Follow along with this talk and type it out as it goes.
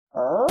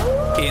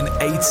In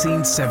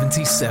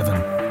 1877,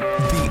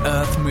 the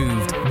earth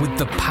moved with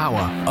the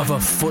power of a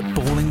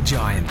footballing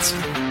giant.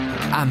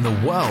 And the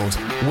world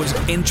was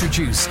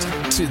introduced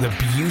to the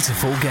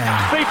beautiful game.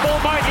 People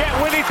might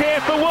yet win it here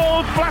for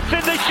Wolves.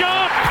 Blasting the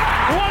shot.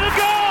 What a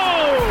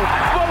goal!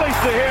 Bully's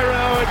the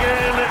hero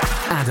again.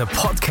 And a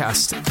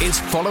podcast is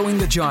following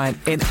the giant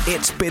in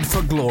its bid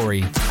for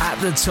glory at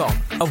the top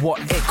of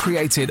what it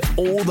created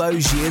all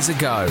those years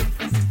ago.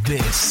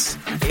 This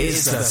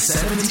is the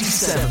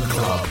 77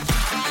 Club.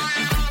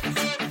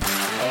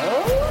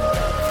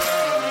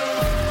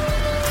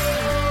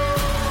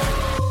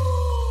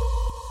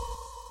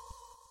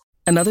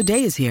 Another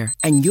day is here,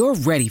 and you're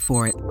ready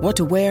for it. What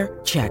to wear?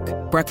 Check.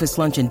 Breakfast,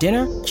 lunch, and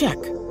dinner?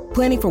 Check.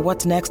 Planning for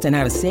what's next and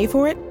how to save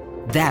for it?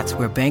 That's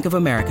where Bank of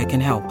America can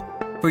help.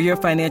 For your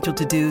financial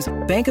to-dos,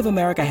 Bank of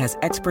America has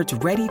experts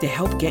ready to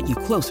help get you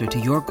closer to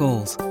your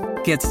goals.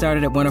 Get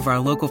started at one of our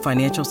local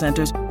financial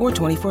centers or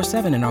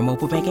 24/7 in our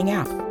mobile banking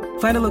app.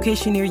 Find a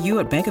location near you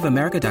at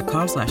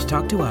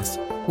bankofamerica.com/talktous.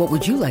 What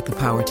would you like the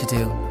power to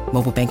do?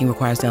 Mobile banking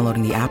requires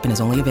downloading the app and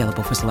is only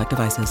available for select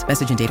devices.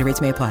 Message and data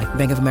rates may apply.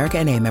 Bank of America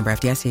N.A., member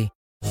FDIC.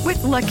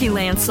 With Lucky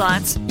Land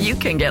Slots, you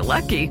can get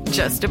lucky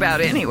just about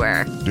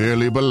anywhere.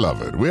 Dearly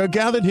beloved, we are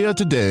gathered here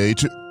today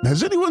to...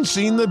 Has anyone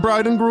seen the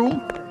bride and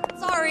groom?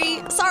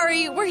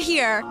 Sorry, we're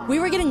here. We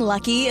were getting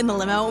lucky in the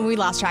limo and we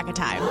lost track of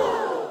time.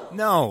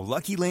 No,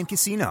 Lucky Land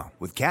Casino,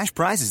 with cash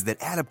prizes that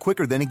add up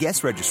quicker than a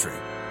guest registry.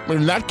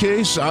 In that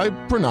case, I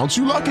pronounce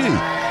you lucky.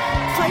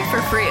 Play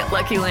for free at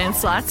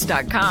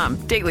LuckyLandSlots.com.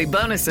 Daily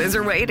bonuses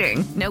are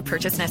waiting. No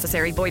purchase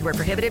necessary. Void where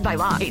prohibited by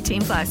law.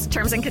 18+.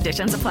 Terms and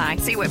conditions apply.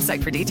 See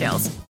website for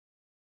details.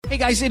 Hey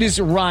guys, it is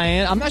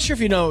Ryan. I'm not sure if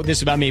you know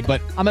this about me, but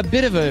I'm a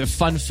bit of a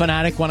fun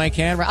fanatic when I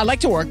can. I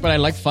like to work, but I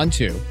like fun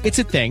too. It's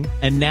a thing.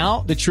 And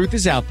now the truth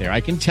is out there.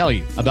 I can tell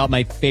you about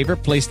my favorite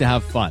place to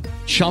have fun.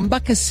 Chumba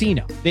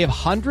Casino. They have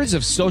hundreds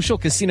of social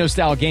casino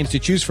style games to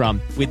choose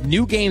from with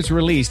new games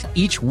released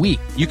each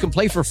week. You can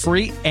play for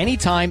free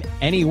anytime,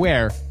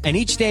 anywhere. And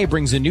each day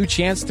brings a new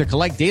chance to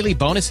collect daily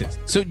bonuses.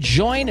 So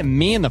join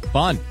me in the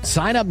fun.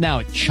 Sign up now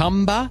at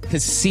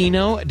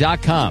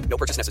ChumbaCasino.com. No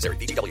purchase necessary.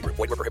 VGW Group.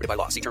 Void where prohibited by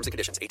law. See terms and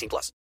conditions.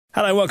 18+.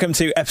 Hello, welcome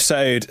to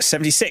episode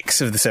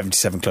 76 of the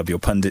 77 Club. Your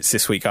pundits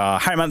this week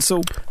are Harry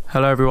Mansell.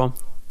 Hello, everyone.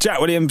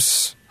 Jack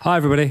Williams. Hi,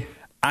 everybody.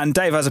 And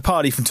Dave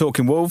Azzopardi from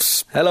Talking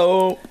Wolves.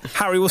 Hello.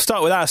 Harry, we'll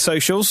start with our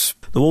socials.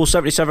 The Wolves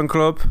 77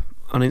 Club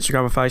on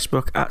Instagram and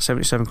Facebook, at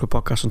 77 Club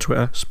Podcast on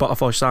Twitter,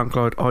 Spotify,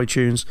 SoundCloud,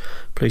 iTunes.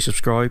 Please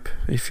subscribe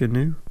if you're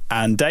new.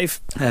 And Dave?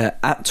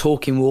 At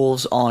Talking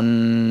Wolves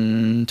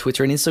on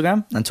Twitter and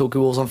Instagram, and Talking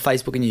Wolves on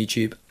Facebook and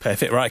YouTube.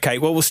 Perfect. Right, okay.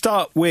 Well, we'll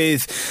start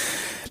with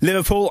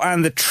Liverpool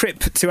and the trip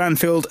to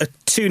Anfield. A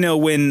 2-0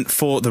 win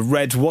for the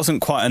Reds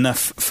wasn't quite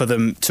enough for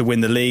them to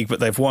win the league, but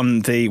they've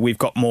won the We've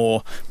Got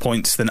More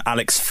Points Than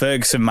Alex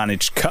Ferguson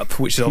Managed Cup,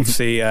 which is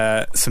obviously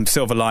some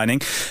silver lining.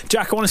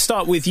 Jack, I want to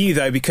start with you,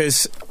 though,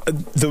 because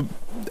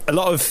a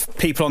lot of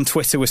people on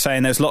Twitter were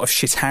saying there's a lot of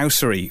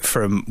shithousery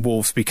from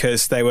Wolves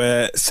because they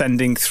were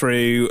sending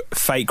through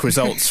fake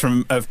results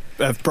of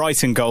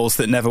Brighton goals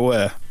that never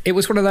were. It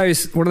was one of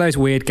those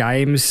weird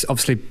games,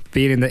 obviously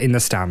being in the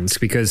stands,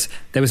 because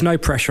there was no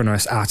pressure on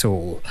us at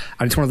all.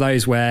 And it's one of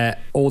those where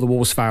all the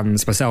Wolves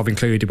fans, myself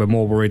included, were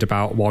more worried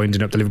about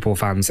winding up the Liverpool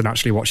fans than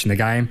actually watching the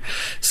game.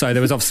 So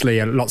there was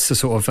obviously lots of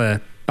sort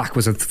of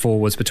backwards and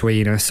forwards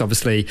between us.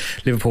 Obviously,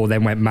 Liverpool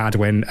then went mad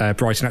when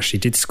Brighton actually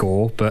did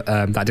score, but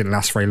that didn't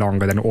last very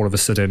long. And then all of a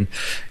sudden,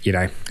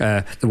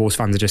 the Wolves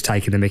fans are just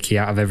taking the mickey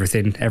out of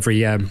everything,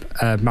 every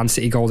Man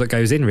City goal that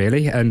goes in,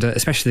 really. And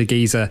especially the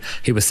geezer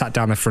who was sat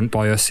down the front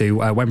by us, who,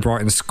 when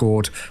Brighton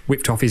scored,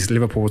 whipped off his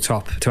Liverpool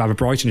top to have a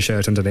Brighton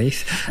shirt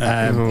underneath.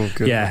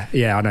 Yeah,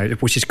 I know,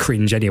 which is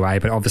cringe anyway.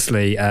 But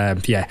obviously,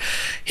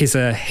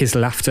 his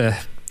laughter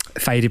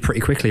faded pretty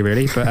quickly,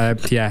 really.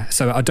 But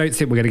so I don't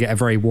think we're going to get a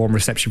very warm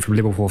reception from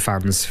Liverpool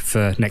fans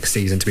for next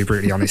season, to be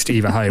brutally honest,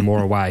 either home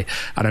or away.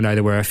 And I know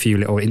there were a few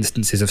little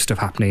instances of stuff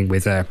happening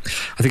with I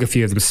think a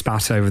few of them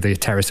spat over the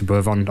terrace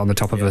above on the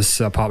top of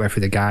us partway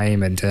through the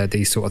game, and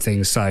these sort of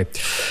things. So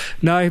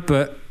no,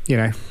 but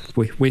it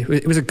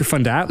was a good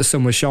fun day out. The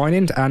sun was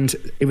shining, and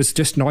it was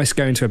just nice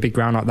going to a big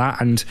ground like that.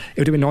 And it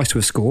would have been nice to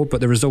have scored, but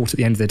the result at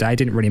the end of the day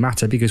didn't really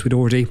matter because we'd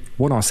already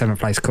won our 7th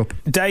place cup.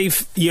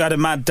 Dave, you had a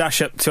mad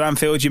dash up to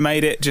Anfield. You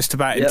made it just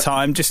about in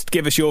time. Just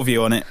give us your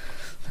view on it.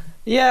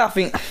 Yeah, I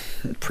think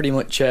pretty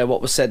much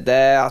what was said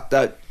there.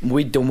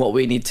 We'd done what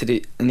we needed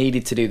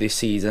to do this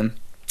season.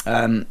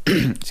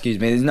 Excuse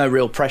me. There's no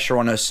real pressure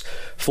on us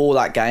for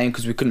that game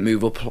because we couldn't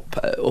move up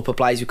a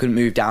place, we couldn't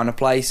move down a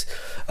place,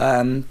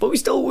 but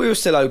we were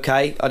still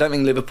okay. I don't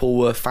think Liverpool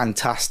were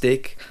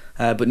fantastic,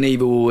 but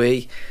neither were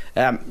we.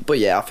 But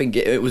yeah, I think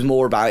it was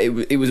more about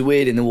it was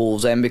weird in the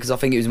Wolves end because I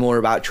think it was more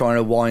about trying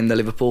to wind the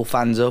Liverpool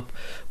fans up.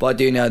 But I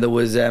do know there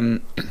was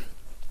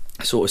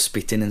sort of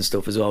spitting and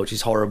stuff as well, which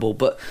is horrible.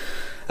 But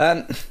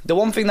the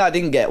one thing that I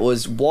didn't get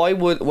was why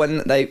would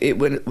when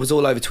it was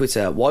all over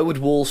Twitter, why would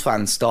Wolves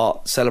fans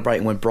start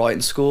celebrating when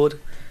Brighton scored?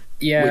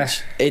 Yeah.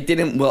 Which it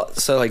didn't. Well,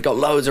 so it got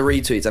loads of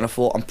retweets, and I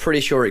thought, I'm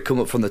pretty sure it come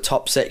up from the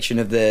top section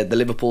of the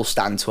Liverpool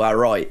stand to our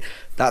right.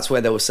 That's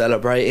where they were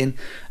celebrating.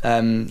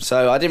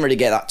 So I didn't really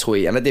get that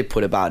tweet, and I did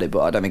put about it,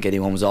 but I don't think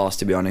anyone was asked,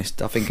 to be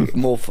honest. I think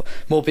more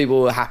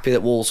people were happy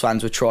that Wolves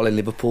fans were trolling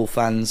Liverpool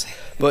fans.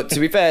 But to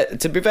be fair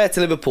to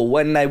Liverpool,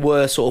 when they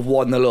were sort of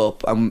 1-0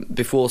 up and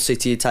before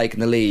City had taken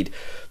the lead,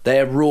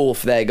 their roar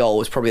for their goal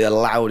was probably the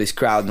loudest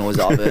crowd noise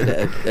I've heard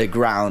at a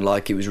ground.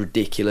 Like, it was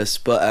ridiculous.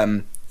 But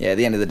yeah, at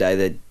the end of the day,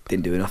 they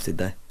didn't do enough, did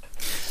they?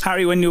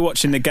 Harry, when you were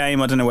watching the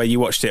game, I don't know where you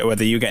watched it or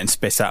whether you were getting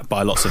spit at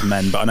by lots of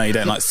men, but I know you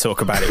don't like to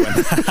talk about it when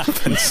that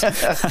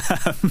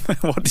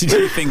happens. What did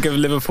you think of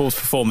Liverpool's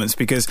performance?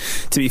 Because,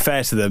 to be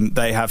fair to them,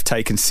 they have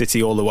taken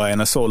City all the way,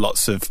 and I saw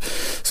lots of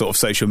sort of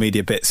social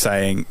media bits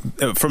saying,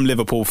 from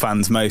Liverpool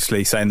fans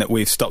mostly, saying that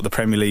we've stopped the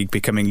Premier League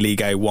becoming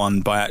League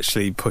A1 by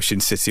actually pushing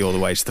City all the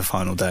way to the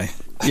final day.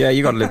 Yeah,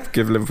 you got to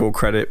give Liverpool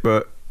credit,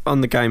 but on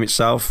the game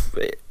itself,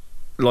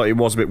 it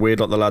was a bit weird,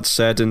 like the lads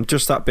said, and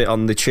just that bit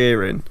on the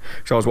cheering,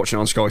 which I was watching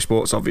on Sky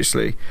Sports,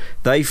 obviously,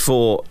 they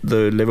thought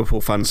the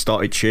Liverpool fans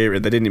started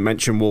cheering. They didn't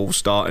mention Wolves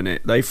starting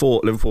it. They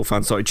thought Liverpool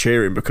fans started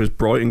cheering because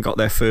Brighton got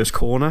their first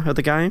corner of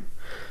the game,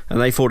 and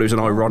they thought it was an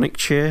ironic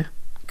cheer.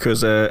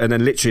 And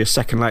then literally a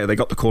second later they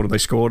got the corner they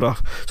scored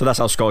off. So that's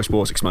how Sky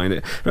Sports explained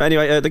it. But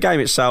anyway, the game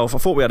itself, I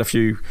thought we had a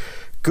few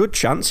good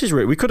chances.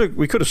 Really, we could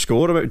have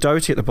scored about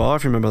Doherty at the bar,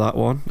 if you remember that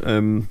one.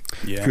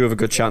 A few other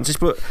good chances,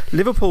 but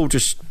Liverpool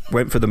just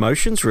went for the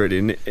motions, really.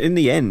 And in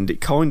the end, it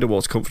kind of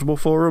was comfortable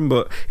for them.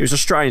 But it was a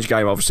strange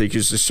game, obviously,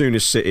 because as soon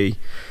as City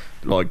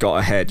got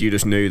ahead, you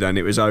just knew then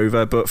it was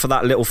over. But for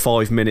that little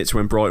 5 minutes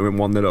when Brighton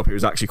went 1-0 up, it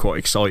was actually quite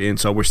exciting.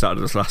 So I wish that had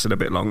just lasted a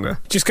bit longer.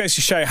 Just goes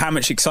to show how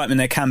much excitement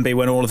there can be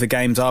when all of the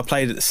games are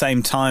played at the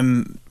same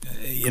time.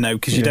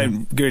 Because you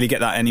don't really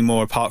get that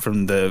anymore, apart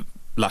from the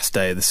last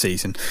day of the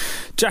season.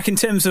 Jack, in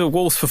terms of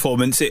Wolves'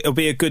 performance, it'll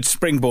be a good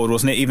springboard,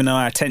 wasn't it? Even though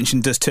our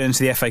attention does turn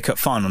to the FA Cup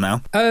final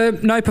now.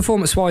 No,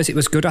 performance-wise, it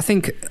was good. I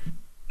think,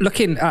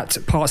 looking at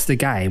parts of the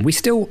game,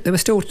 there were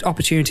still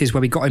opportunities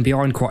where we got in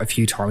behind quite a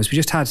few times. We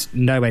just had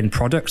no end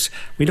product.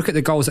 We look at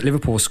the goals that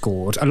Liverpool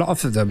scored. A lot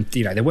of them,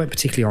 they weren't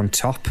particularly on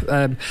top,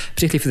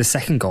 particularly for the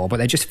second goal, but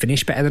they just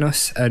finished better than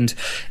us. And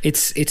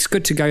it's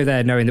good to go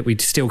there knowing that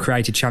we'd still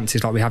created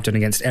chances like we have done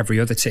against every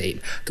other team.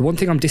 The one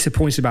thing I'm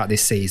disappointed about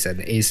this season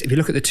is, if you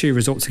look at the two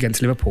results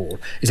against Liverpool,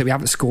 is that we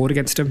haven't scored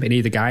against them in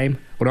either game.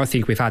 Well, I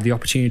think we've had the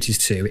opportunities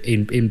to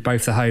in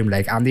both the home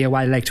leg and the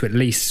away leg to at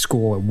least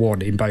score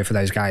one in both of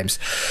those games.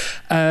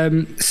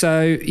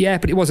 So yeah,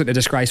 but it wasn't a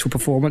disgraceful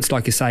performance.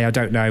 Like you say, I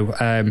don't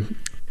know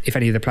if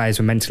any of the players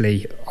were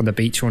mentally on the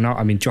beach or not.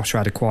 I mean,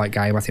 Joshua had a quiet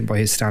game, I think, by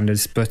his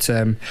standards. But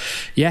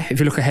yeah, if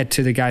you look ahead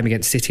to the game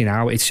against City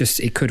now,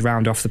 it could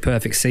round off the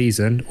perfect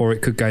season, or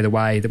it could go the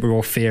way that we're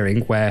all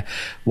fearing, where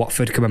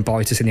Watford come and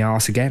bite us in the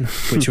arse again,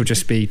 which will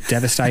just be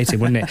devastating,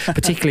 wouldn't it?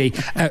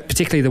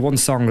 Particularly the one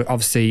song that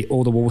obviously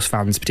all the Wolves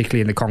fans,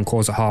 particularly in the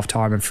concourse at half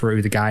time and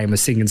through the game, were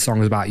singing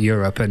songs about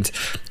Europe, and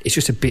it's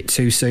just a bit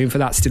too soon for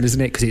that still,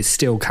 isn't it? Because it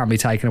still can be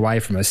taken away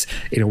from us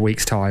in a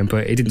week's time,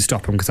 but it didn't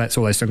stop them, because that's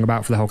all they sung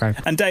about for the whole game.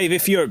 And Dave,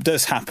 if Europe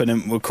does happen,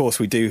 and of course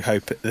we do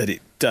hope that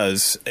it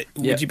does,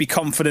 would you be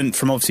confident,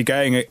 from obviously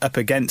going up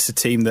against a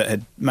team that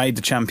had made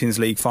the Champions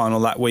League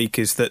final that week,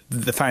 is that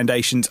the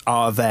foundations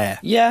are there?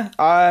 Yeah,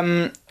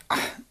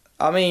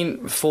 I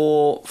mean,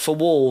 for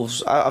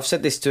Wolves, I've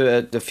said this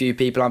to a few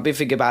people. I've been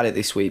thinking about it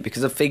this week,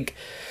 because I think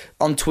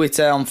on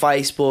Twitter, on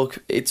Facebook,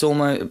 it's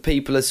almost,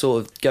 people are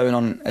sort of going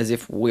on as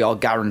if we are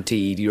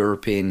guaranteed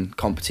European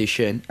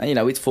competition. And,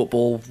 it's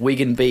football.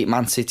 Wigan beat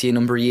Man City a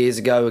number of years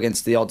ago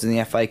against the odds in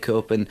the FA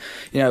Cup. And,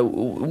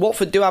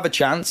 Watford do have a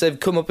chance. They've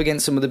come up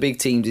against some of the big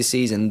teams this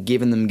season,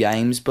 given them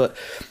games. But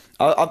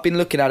I've been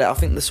looking at it. I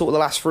think the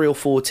last 3 or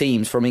 4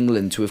 teams from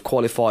England who have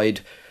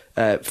qualified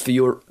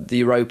for the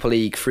Europa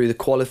League through the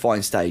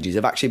qualifying stages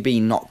have actually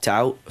been knocked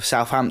out.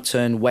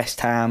 Southampton,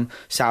 West Ham,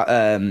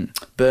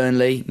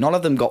 Burnley, none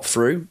of them got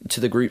through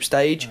to the group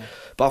stage.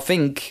 But I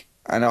think,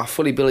 and I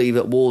fully believe,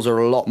 that Wolves are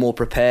a lot more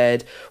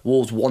prepared.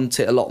 Wolves want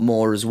it a lot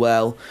more as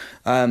well.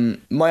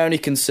 My only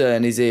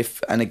concern is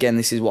if, and again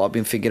this is what I've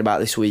been thinking about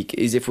this week,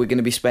 is if we're going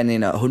to be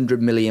spending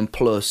 100 million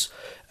plus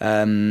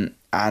and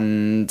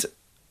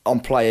on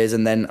players,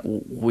 and then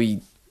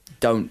we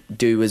don't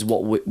do as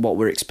what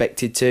we're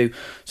expected to.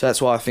 So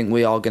that's why I think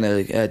we are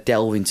going to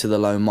delve into the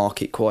loan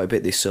market quite a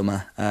bit this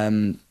summer,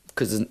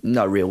 because there's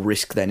no real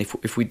risk then.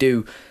 If we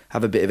do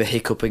have a bit of a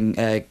hiccup and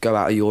go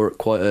out of Europe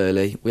quite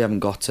early, we haven't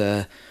got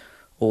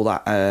all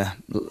that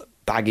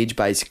baggage,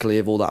 basically,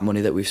 of all that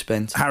money that we've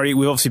spent. Harry,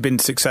 we've obviously been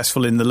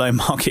successful in the loan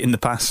market in the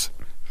past.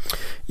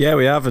 Yeah,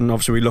 we have, and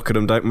obviously we look at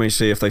them, don't we,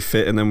 see if they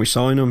fit, and then we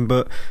sign them.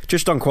 But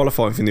just on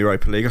qualifying for the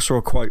Europa League, I saw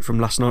a quote from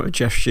last night of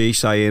Jeff Shee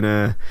saying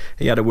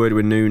he had a word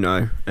with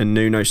Nuno, and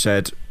Nuno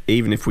said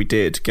even if we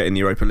did get in the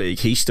Europa League,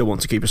 he still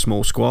wants to keep a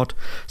small squad.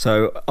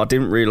 So I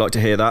didn't really like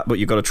to hear that, but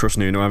you've got to trust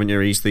Nuno, haven't you?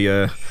 He's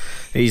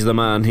the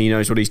man. He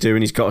knows what he's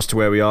doing. He's got us to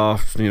where we are.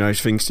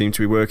 Things seem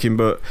to be working,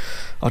 but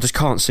I just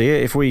can't see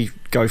it. If we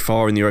go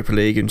far in the Europa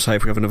League and say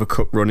if we have another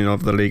cup running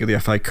over the league or the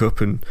FA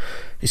Cup, and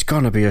it's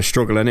going to be a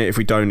struggle, isn't it, if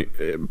we don't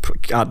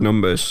add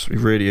numbers. It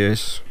really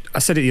is. I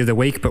said it the other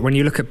week, but when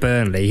you look at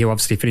Burnley, who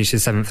obviously finished in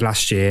 7th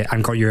last year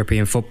and got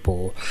European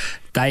football,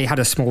 they had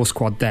a small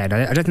squad then.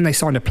 I don't think they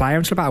signed a player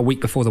until about a week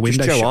before the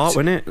window shut. Joe Hart,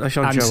 wasn't it? They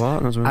signed Joe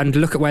Hart. And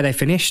look at where they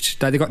finished.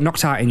 They got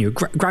knocked out in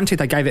Europe. Granted,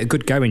 they gave it a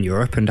good go in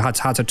Europe and had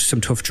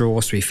some tough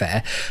draws, to be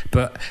fair.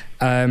 But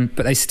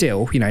they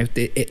still,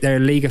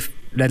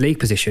 their league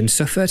position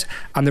suffered.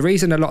 And the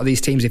reason a lot of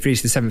these teams, if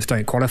finished in 7th,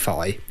 don't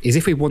qualify is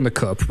if we won the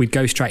cup, we'd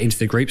go straight into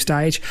the group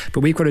stage. But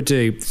we've got to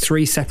do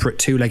 3 separate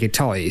 2-legged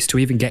ties to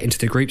even get into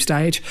the group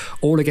stage,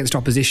 all against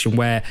opposition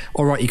where,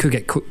 all right, you could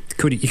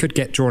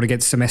get drawn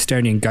against some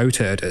Estonian goat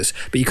herders,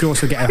 but you could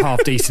also get a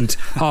half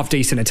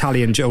decent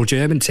Italian or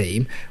German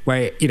team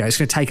where it's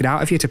going to take it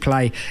out of you to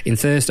play in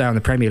Thursday on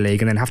the Premier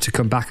League and then have to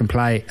come back and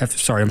play on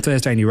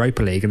Thursday in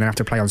Europa League and then have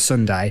to play on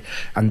Sunday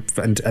and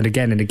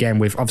again and again,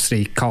 with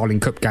obviously Carling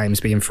Cup games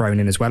being thrown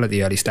in as well at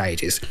the early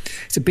stages.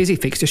 It's a busy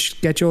fixture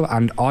schedule,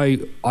 and I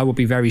would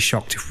be very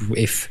shocked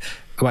if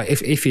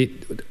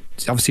it,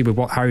 obviously with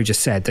what Harry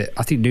just said, that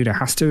I think Nuno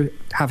has to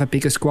have a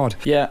bigger squad.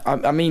 Yeah,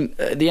 I mean,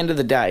 at the end of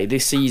the day,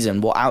 this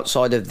season,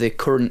 outside of the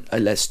current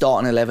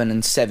starting 11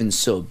 and 7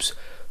 subs,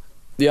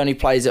 the only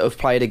players that have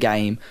played a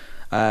game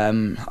are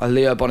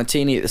Leo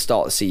Bonatini at the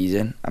start of the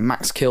season and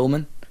Max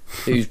Kilman,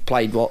 who's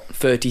played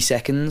 30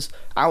 seconds.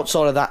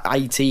 Outside of that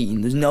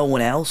 18, there's no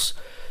one else.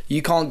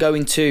 You can't go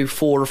into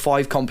 4 or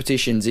 5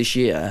 competitions this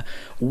year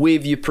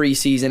with your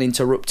pre-season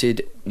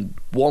interrupted,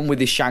 1 with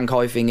this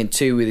Shanghai thing and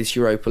 2 with this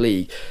Europa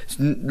League.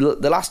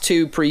 The last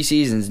 2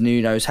 pre-seasons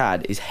Nuno's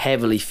had is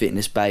heavily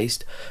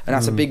fitness-based, and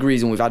that's a big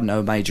reason we've had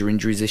no major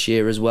injuries this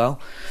year as well.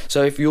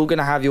 So if you're going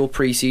to have your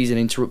pre-season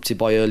interrupted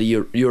by early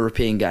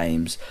European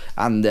games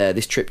and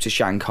this trip to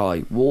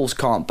Shanghai, Wolves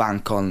can't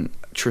bank on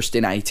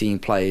trusting 18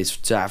 players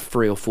to have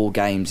 3 or 4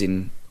 games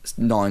in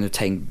 9 or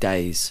 10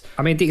 days.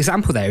 I mean, the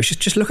example there is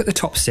just look at the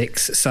top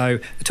 6. So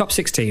the top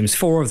 6 teams,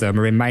 4 of them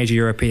are in major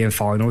European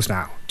finals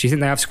now. Do you think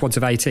they have squads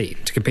of 18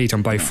 to compete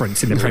on both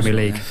fronts in the Premier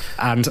League?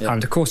 And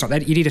of course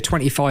not. You need a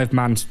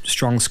 25-man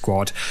strong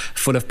squad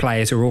full of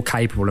players who are all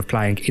capable of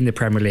playing in the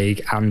Premier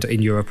League and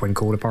in Europe when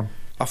called upon.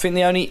 I think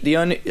the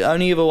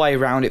only other way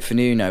around it for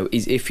Nuno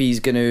is if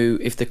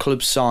the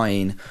clubs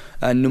sign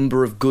a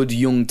number of good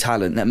young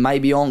talent that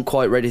maybe aren't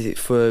quite ready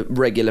for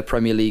regular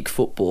Premier League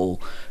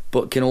football,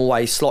 but can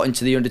always slot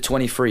into the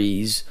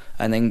under-23s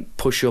and then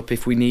push up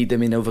if we need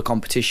them in other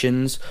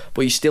competitions.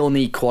 But you still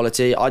need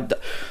quality.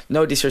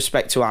 No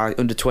disrespect to our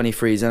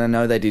under-23s, and I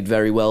know they did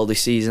very well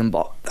this season,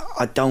 but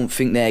I don't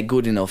think they're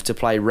good enough to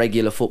play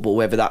regular football,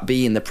 whether that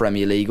be in the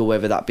Premier League or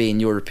whether that be in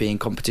European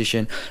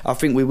competition. I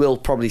think we will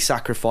probably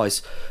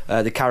sacrifice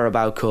the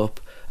Carabao Cup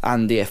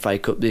and the FA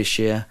Cup this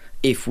year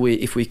if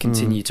we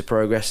continue to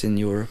progress in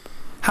Europe.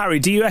 Harry,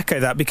 do you echo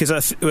that? Because I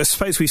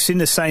suppose we've seen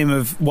the same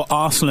of what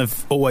Arsenal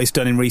have always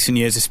done in recent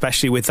years,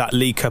 especially with that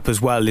League Cup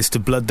as well, is to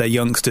blood their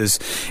youngsters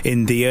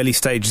in the early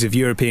stages of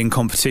European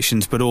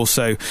competitions, but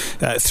also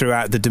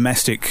throughout the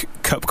domestic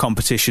cup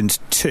competitions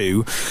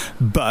too.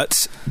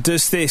 But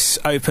does this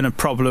open a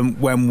problem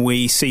when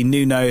we see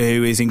Nuno,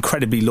 who is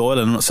incredibly loyal,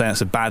 and I'm not saying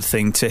that's a bad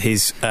thing, to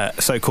his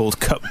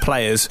so-called cup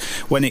players,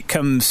 when it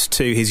comes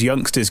to his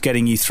youngsters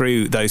getting you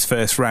through those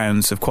first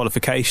rounds of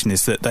qualification,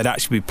 is that they'd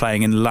actually be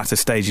playing in the latter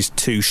stages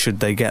too, should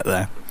they get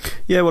there?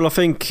 Yeah, well, I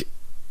think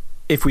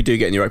if we do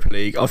get in the Europa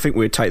League, I think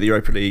we'd take the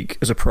Europa League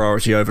as a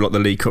priority over the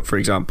League Cup, for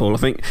example. I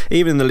think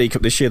even in the League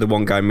Cup this year, the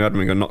one game we had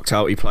when we got knocked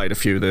out, he played a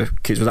few of the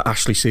kids. Was that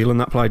Ashley Sealand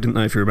that played, didn't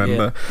they, if you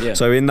remember? Yeah.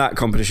 So in that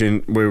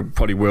competition, we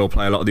probably will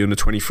play a lot of the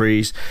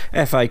under-23s.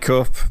 FA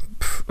Cup,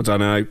 I don't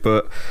know,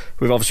 but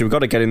we've got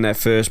to get in there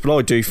first. But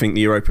I do think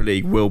the Europa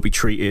League will be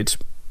treated,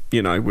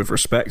 with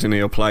respect, and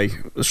he'll play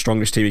the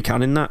strongest team he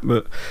can in that.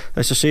 But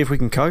let's just see if we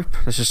can cope.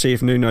 Let's just see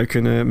if Nuno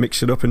can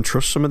mix it up and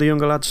trust some of the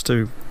younger lads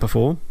to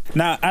perform.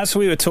 Now, as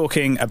we were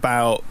talking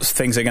about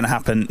things that are going to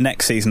happen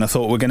next season, I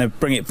thought we're going to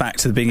bring it back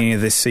to the beginning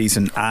of this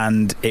season,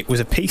 and it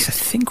was a piece I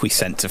think we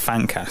sent to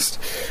Fancast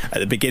at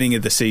the beginning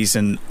of the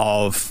season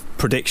of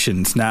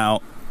predictions.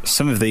 Now,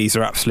 some of these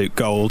are absolute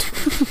gold,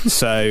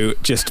 so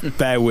just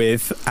bear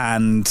with,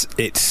 and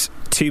it's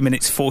 2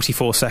 minutes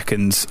 44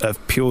 seconds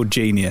of pure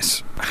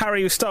genius.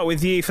 Harry, we'll start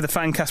with you for the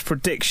Fancast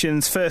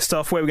predictions. First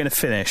off, where are we going to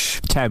finish?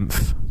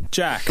 10th.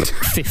 Jack?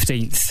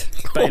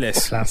 15th.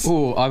 Bayliss? I've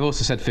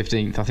also said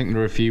 15th. I think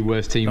there are a few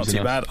worse teams. Not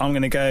too bad. I'm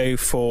going to go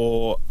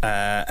for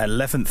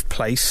 11th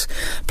place.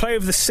 Player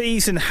of the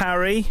season,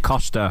 Harry?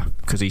 Costa,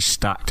 because he's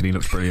stacked and he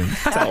looks brilliant.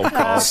 Oh,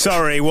 God.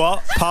 Sorry,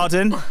 what?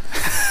 Pardon?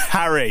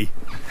 Harry.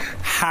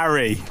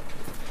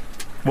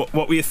 What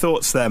were your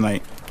thoughts there,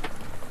 mate?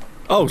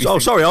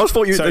 Sorry. I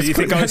thought you. So you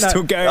think I was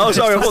still going? Oh,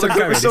 sorry. I thought the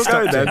group was still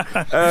going then.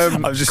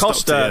 I was just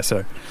Costa.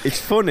 Sorry.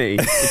 It's funny.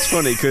 It's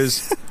funny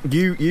because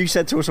You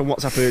said to us on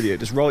WhatsApp earlier,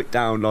 just write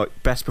down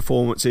like best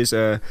performances,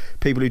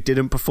 people who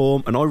didn't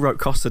perform, and I wrote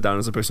Costa down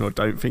as a person I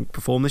don't think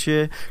performed this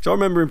year. So I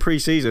remember in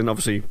pre-season,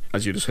 obviously,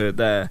 as you just heard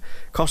there,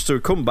 Costa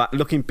had come back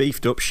looking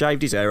beefed up,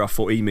 shaved his hair. I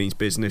thought he means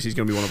business. He's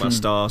going to be one of our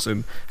stars.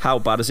 And how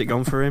bad has it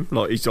gone for him?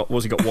 Like he got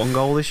one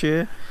goal this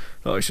year?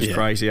 Like, it's just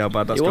crazy how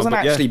bad that's gone. He wasn't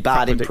actually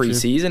bad in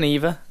pre-season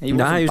either. He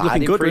was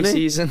looking good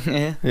pre-season.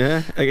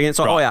 Yeah, against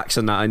like Ajax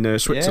and that in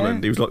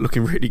Switzerland, he was like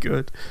looking really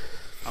good.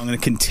 I'm going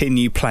to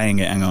continue playing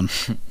it. Hang on.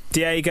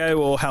 Diego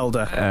or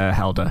Helder?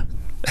 Helder.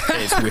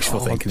 It's wishful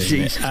thinking, isn't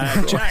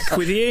it? Jack,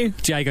 with you?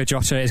 Diego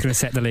Jota is going to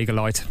set the league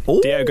alight.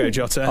 Diogo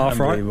Jota,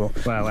 unbelievable.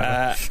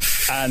 Well.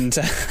 And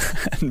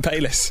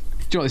Bayliss.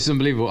 Do you know what, this is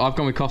unbelievable. I've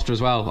gone with Costa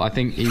as well. I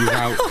think he was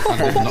out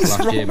not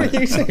last year, but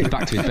he's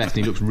back to his best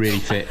and he looks really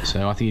fit,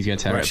 so I think he's going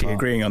to tear it apart.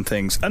 Agreeing on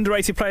things.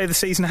 Underrated player of the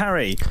season,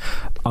 Harry?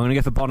 I'm going to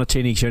go for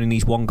Bonatini because he only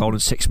needs 1 goal in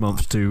 6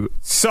 months to...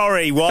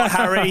 Sorry, what,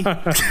 Harry?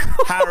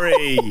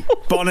 Harry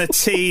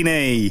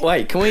Bonatini.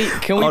 Wait, can we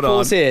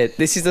pause here?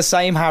 This is the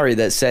same Harry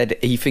that said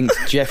he thinks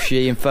Jeff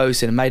Shee and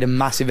Fosun made a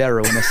massive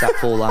error when they sacked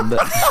Paul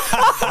Lambert.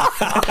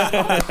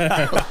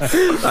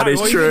 That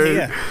is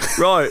true.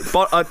 Right,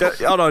 but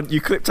hold on, you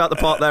clipped out the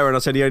part there and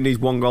I said he only needs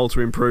 1 goal to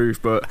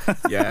improve, but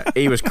yeah,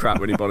 he was crap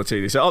when he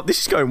Bonatini. So this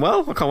is going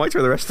well. I can't wait to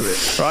hear the rest of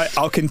it. Right,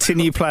 I'll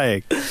continue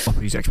playing.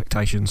 These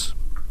expectations.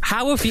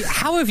 How have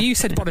you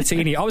said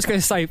Bonatini? I was going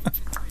to say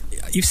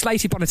you've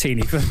slated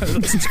Bonatini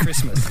since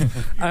Christmas.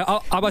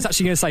 I was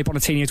actually going to say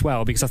Bonatini as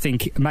well because I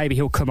think maybe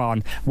he'll come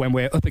on when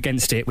we're up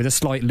against it with a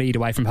slight lead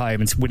away from home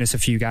and win us a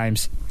few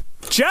games.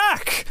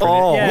 Jack!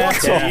 Oh,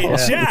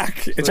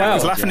 Jack! Jack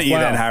was laughing at you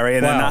then, Harry,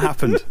 and then that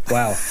happened.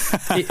 Wow.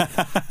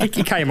 he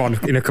came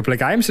on in a couple of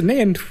games, didn't he?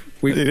 And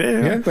we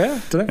did,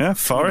 don't know. Yeah,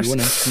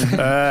 Forest.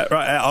 Right,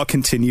 I'll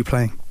continue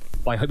playing.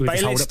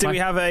 Bayliss, do we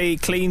have a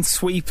clean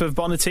sweep of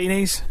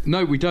Bonatinis?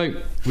 No, we don't.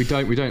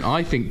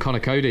 I think Conor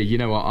Cody, you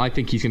know what, I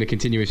think he's going to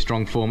continue his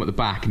strong form at the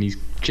back and he's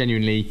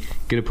genuinely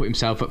going to put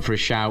himself up for a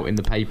shout in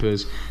the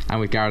papers and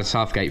with Gareth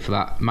Southgate for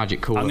that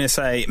magic call. I'm going to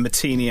say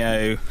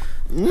Moutinho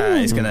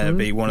is going to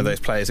be one of those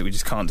players that we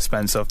just can't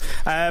dispense of.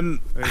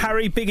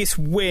 Harry, biggest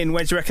win,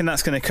 where do you reckon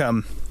that's going to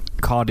come?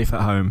 Cardiff at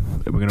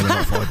home. We're going to win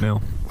like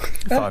 5-0.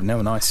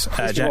 5-0, nice.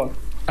 Jack?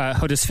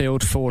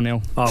 Huddersfield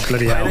 4-0. Oh,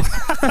 bloody hell.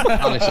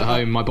 Palace at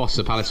home. My boss is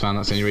a Palace fan.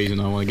 That's the only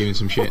reason I want to give him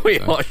some shit.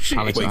 What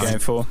are you going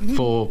for?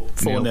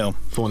 4-0.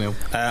 4-0.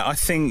 I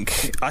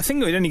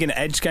think we're only going to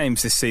edge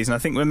games this season. I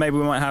think maybe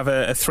we might have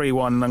a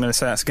 3-1 and I'm going to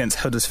say that's against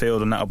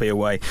Huddersfield and that'll be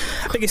away.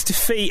 Biggest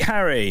defeat,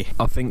 Harry?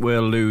 I think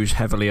we'll lose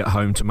heavily at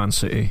home to Man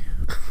City.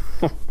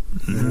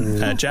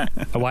 Jack?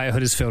 Away at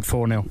Huddersfield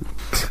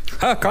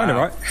 4-0. Kind of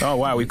right. Oh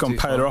wow, we've gone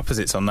polar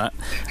opposites on that.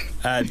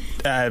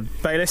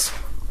 Bayliss?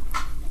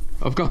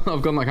 I've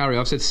gone like Harry.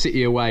 I've said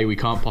City away. We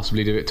can't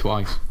possibly do it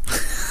twice.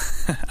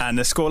 And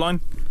the scoreline?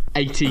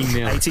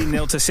 18-0.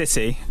 18-0 to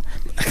City.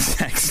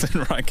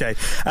 Excellent. Right, okay.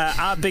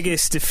 Our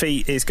biggest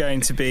defeat is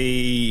going to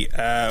be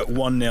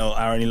 1-0,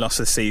 our only loss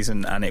of the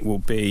season, and it will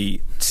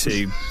be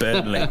to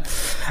Burnley.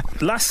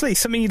 Lastly,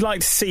 something you'd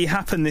like to see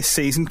happen this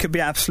season could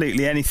be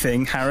absolutely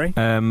anything, Harry.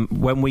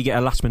 When we get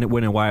a last-minute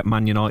win away at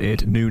Man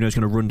United, Nuno's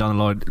going to run down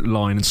the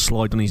line and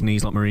slide on his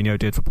knees like Mourinho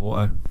did for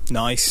Porto.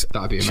 Nice.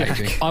 That'd be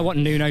amazing. Jack. I want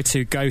Nuno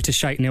to go to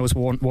shake Neil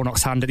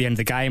Warnock's hand at the end of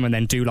the game and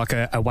then do like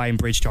a Wayne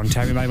Bridge John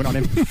Terry moment on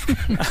him.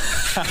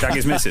 Jack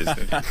is misses.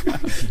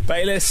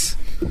 Bayliss?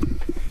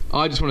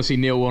 I just want to see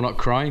Neil Warnock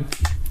crying.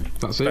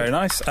 That's it. Very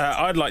nice.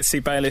 I'd like to see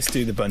Bayliss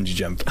do the bungee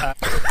jump.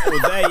 Well,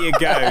 there you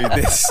go.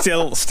 This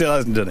still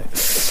hasn't done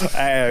it.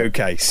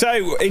 Okay.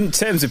 So, in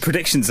terms of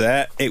predictions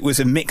there, it was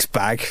a mixed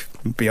bag,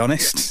 to be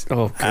honest.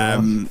 Oh,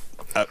 God.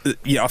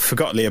 I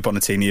forgot Leo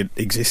Bonatini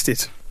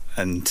existed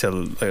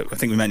until I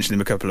think we mentioned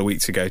him a couple of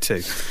weeks ago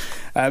too.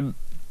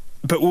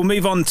 But we'll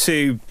move on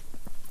to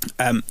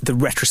the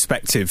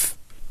retrospective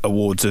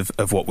awards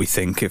of what we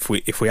think if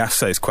we ask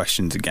those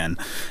questions again,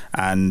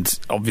 and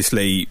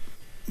obviously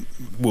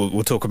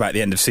we'll talk about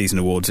the end of season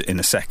awards in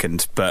a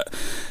second, but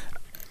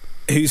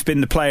who's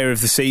been the player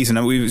of the season?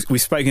 And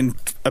we've spoken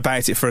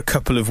about it for a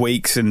couple of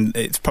weeks and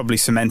it's probably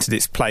cemented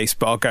its place,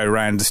 but I'll go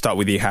around to start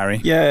with you,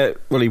 Harry. Yeah,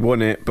 well, he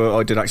won it, but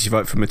I did actually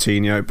vote for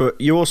Moutinho. But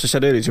you also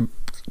said earlier he's a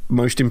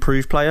most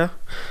improved player,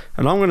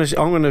 and I'm going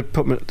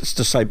to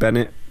say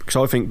Bennett, because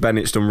I think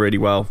Bennett's done really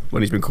well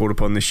when he's been called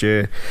upon this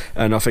year,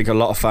 and I think a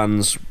lot of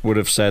fans would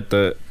have said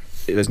that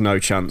there's no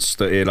chance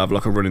that he'll have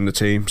like a run in the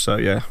team. So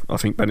yeah, I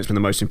think Bennett's been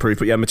the most improved.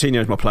 But yeah,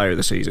 Moutinho's my player of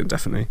the season,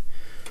 definitely.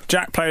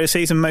 Jack, player of the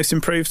season, most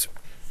improved?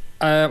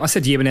 I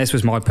said Jimenez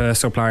was my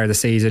personal player of the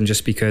season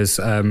just because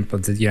of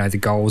the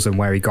goals and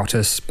where he got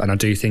us, and I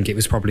do think it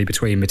was probably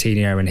between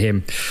Moutinho and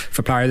him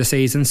for player of the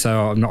season,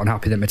 so I'm not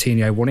unhappy that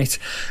Moutinho won it.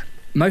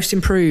 Most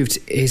improved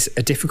is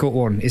a difficult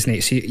one, isn't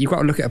it? So you've got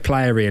to look at a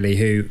player really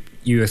who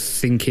you were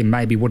thinking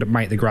maybe wouldn't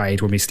make the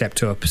grade when we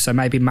stepped up. So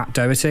maybe Matt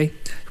Doherty,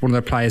 one of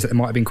the players that there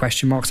might have been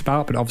question marks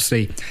about, but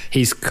obviously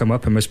he's come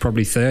up and was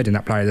probably third in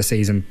that player of the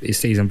season, his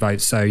season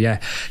vote. So yeah,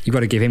 you've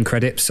got to give him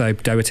credit. So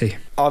Doherty.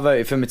 I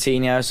voted for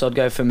Moutinho, so I'd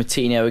go for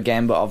Moutinho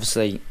again, but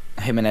obviously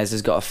Jimenez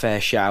has got a fair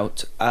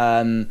shout.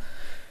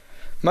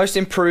 Most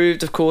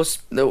improved, of course,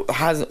 there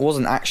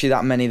wasn't actually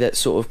that many that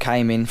sort of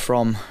came in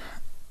from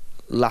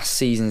last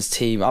season's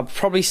team. I'd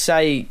probably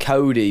say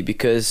Cody,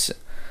 because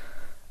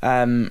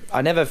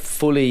I never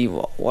fully...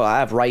 Well, I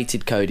have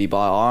rated Cody, but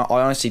I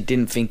honestly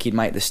didn't think he'd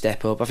make the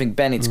step up. I think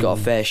Bennett's got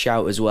a fair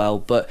shout as well,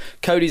 but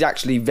Cody's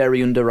actually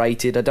very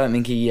underrated. I don't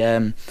think he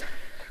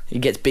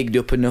gets bigged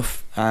up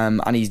enough,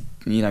 and he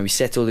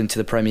settled into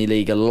the Premier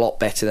League a lot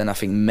better than I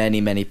think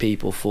many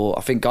people thought.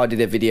 I think I did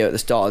a video at the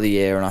start of the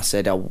year and I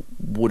said I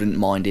wouldn't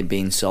mind him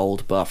being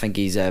sold, but I think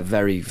he's a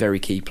very, very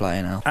key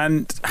player now.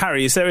 And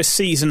Harry, is there a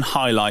season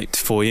highlight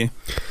for you?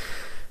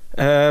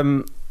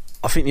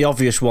 I think the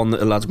obvious one that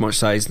the lads might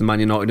say is the Man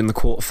United in the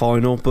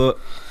quarter-final, but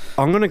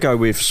I'm going to go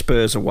with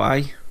Spurs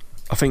away.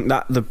 I think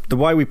that the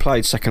way we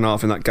played second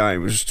half in that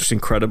game was just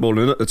incredible,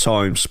 and at the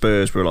time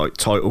Spurs were like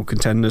title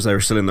contenders. They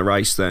were still in the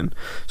race then,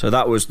 so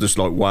that was just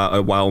like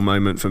a wow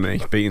moment for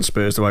me, beating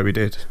Spurs the way we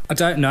did. I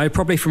don't know,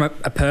 probably from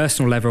a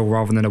personal level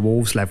rather than a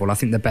Wolves level. I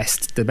think the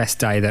best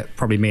day that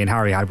probably me and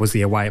Harry had was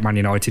the away at Man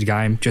United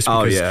game, just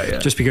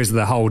because of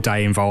the whole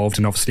day involved,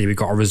 and obviously we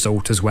got a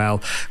result as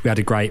well. We had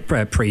a great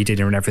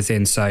pre-dinner and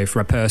everything, so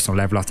from a personal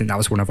level I think that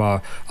was one of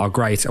our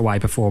great away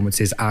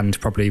performances, and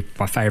probably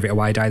my favourite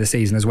away day of the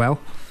season as well.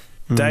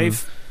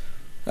 Dave?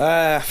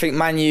 I think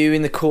Man U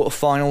in the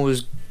quarter-final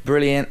was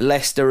brilliant.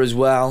 Leicester as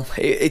well.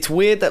 It's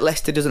weird that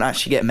Leicester doesn't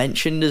actually get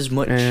mentioned as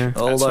much. Yeah,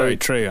 that's very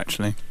true,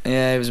 actually.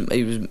 Yeah, it was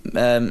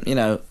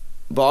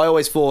but I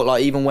always thought,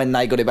 like, even when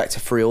they got it back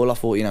to 3-3, I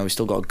thought, we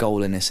still got a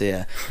goal in this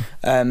here.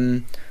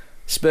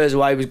 Spurs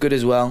away was good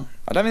as well.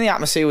 I don't think the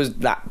atmosphere was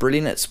that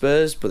brilliant at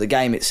Spurs, but the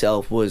game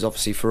itself was,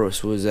 obviously for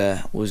us,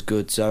 was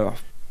good. So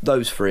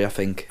those three, I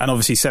think. And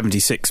obviously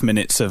 76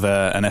 minutes of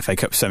an FA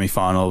Cup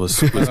semi-final was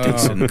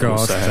decent.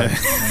 God.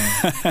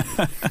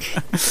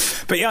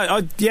 But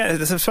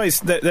I suppose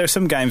there are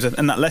some games,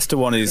 and that Leicester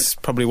one is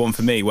probably one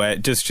for me, where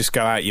it does just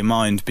go out your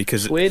mind,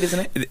 because it's weird,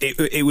 isn't it?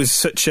 It was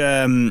such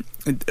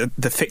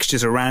the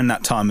fixtures around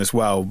that time as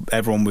well.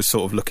 Everyone was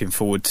sort of looking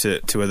forward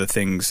to other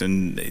things,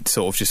 and it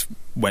sort of just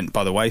went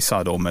by the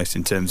wayside almost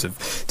in terms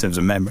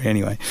of memory.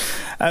 Anyway.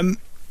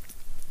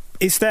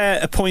 Is there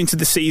a point of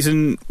the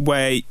season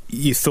where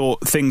you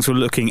thought things were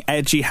looking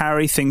edgy,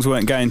 Harry? Things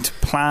weren't going to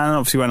plan?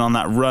 Obviously went on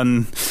that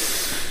run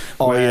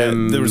where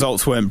the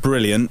results weren't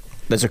brilliant.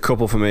 There's a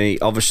couple for me.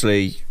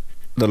 Obviously,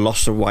 the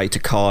loss away to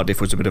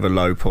Cardiff was a bit of a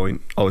low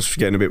point. I was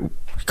getting a bit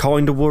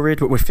kind of worried,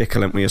 but we're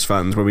fickle, aren't we, as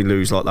fans? When we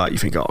lose like that, you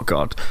think, oh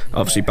God.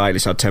 Obviously,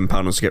 Bayliss had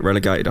 £10 to get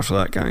relegated after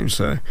that game.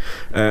 So,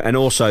 and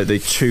also the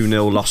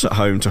 2-0 loss at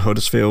home to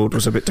Huddersfield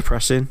was a bit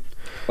depressing.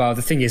 Well,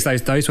 the thing is,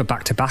 those were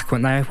back to back,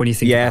 weren't they? When you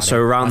think, about so it.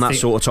 around that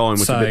sort of time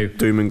was a bit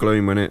doom and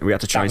gloom, wasn't it? We had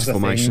to change the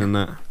formation and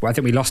that. Well, I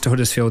think we lost to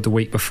Huddersfield the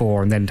week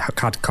before, and then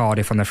had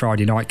Cardiff on the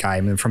Friday night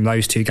game. And from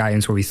those two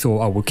games where we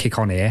thought, we'll kick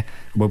on here,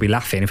 we'll be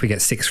laughing. If we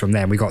get 6 from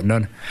them, we got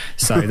none.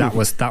 So that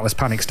was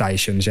panic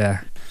stations,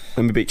 yeah.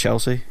 Then we beat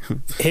Chelsea.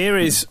 Here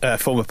is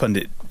former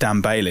pundit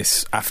Dan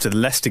Bayliss after the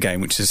Leicester game,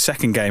 which is the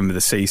second game of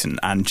the season,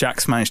 and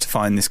Jack's managed to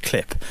find this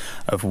clip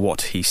of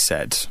what he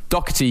said.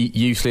 Doherty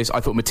useless. I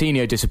thought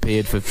Moutinho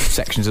disappeared for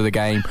sections of the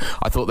game.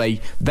 I thought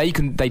they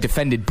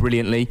defended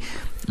brilliantly.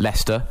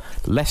 Leicester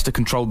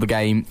controlled the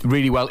game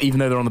really well, even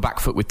though they're on the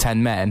back foot with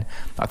 10 men.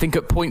 I think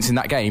at points in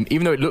that game,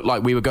 even though it looked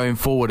like we were going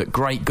forward at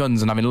great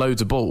guns and having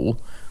loads of ball,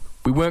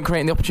 we weren't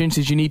creating the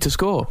opportunities you need to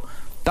score.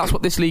 That's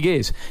what this league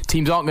is.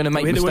 Teams aren't going to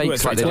make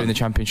mistakes like they do in the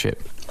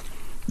Championship.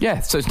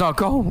 Yeah, so it's not a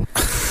goal.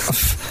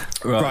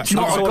 Right. It's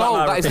not a goal.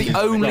 That is the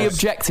only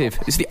objective.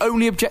 It's the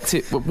only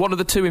objective. One of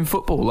the two in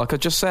football, like I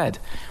just said.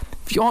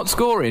 If you aren't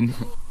scoring,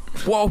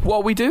 what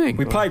are we doing?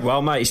 We played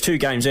well, mate. It's 2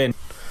 games in.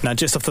 Now,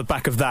 just off the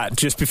back of that,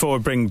 just before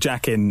we bring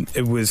Jack in,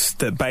 it was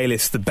the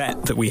Bayliss, the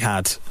bet that we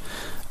had.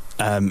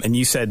 And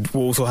you said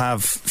Wolves will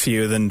have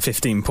fewer than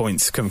 15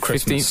 points come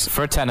Christmas. 15,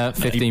 for a tenner,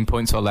 15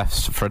 points or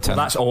less for a tenner.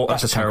 That's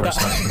a terrible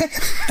statement.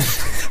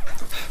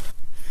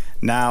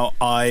 Now,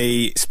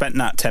 I spent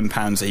that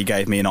 £10 that he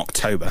gave me in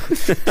October.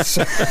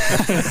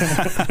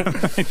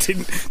 I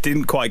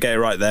didn't quite get it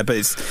right there, but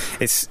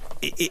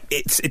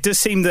it does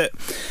seem that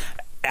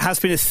it has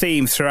been a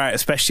theme throughout,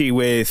 especially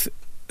with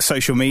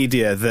social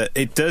media, that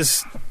it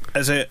does,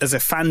 as a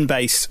fan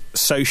base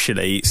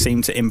socially,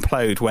 seem to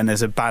implode when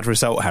there's a bad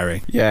result,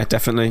 Harry. Yeah,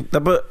 definitely.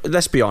 But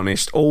let's be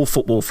honest, all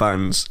football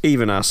fans,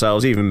 even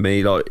ourselves, even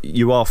me, like,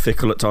 you are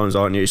fickle at times,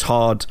 aren't you? It's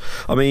hard.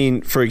 I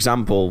mean, for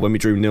example, when we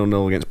drew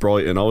 0-0 against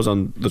Brighton, I was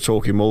on the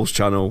Talking Wolves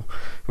channel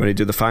when he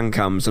did the fan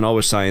cams, and I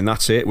was saying,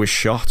 that's it, we're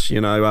shot,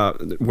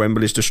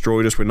 Wembley's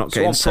destroyed us, we're not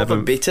getting 7.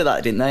 Someone bitter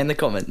that, didn't they, in the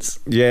comments?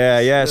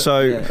 Yeah,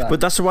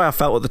 but that's the way I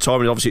felt at the time,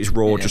 and obviously it's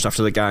raw just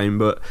after the game,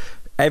 but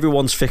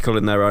everyone's fickle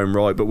in their own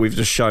right, but we've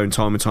just shown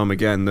time and time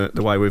again that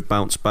the way we've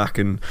bounced back.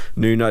 And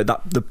Nuno,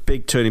 the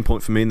big turning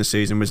point for me in the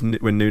season was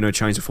when Nuno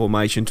changed the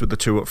formation to the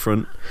 2 up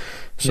front.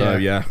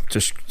 So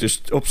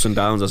just ups and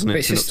downs, hasn't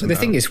it? The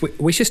thing is,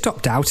 we should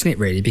stop doubting it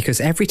really,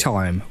 because every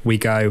time we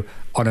go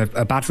on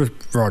a bad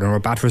run or a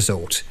bad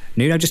result,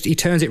 Nuno he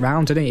turns it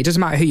round, doesn't he? It doesn't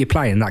matter who you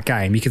play in that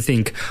game. You can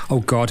think, oh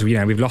God,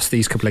 we've lost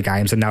these couple of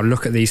games, and now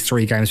look at these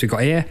 3 games we've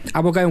got here,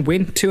 and we'll go and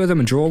win 2 of them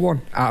and draw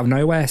 1 out of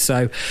nowhere.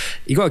 So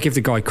you got to give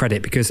the guy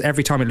credit, because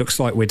every time it looks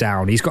like we're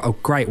down, he's got a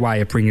great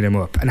way of bringing them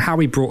up. And how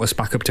he brought us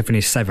back up to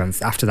finish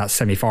 7th after that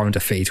semi-final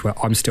defeat, where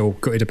I'm still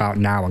gutted about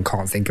now and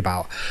can't think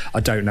about, I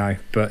don't know.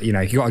 But you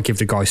got to give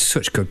the guy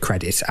such good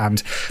credit.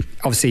 And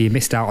obviously he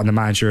missed out on the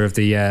manager of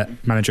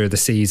the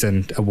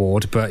season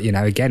award, but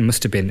again,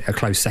 must have been a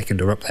close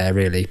second or up there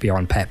really,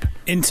 behind Pep.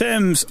 In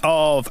terms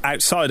of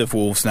outside of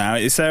Wolves now,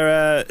 is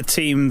there a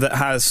team that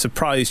has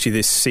surprised you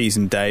this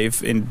season,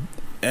 Dave, in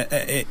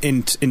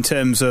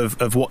terms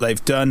of what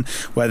they've done,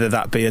 whether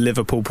that be a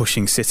Liverpool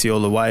pushing City all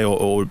the way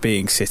or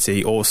being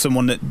City, or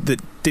someone that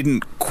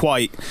didn't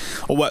quite,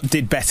 or what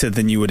did better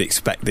than you would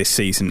expect this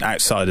season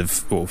outside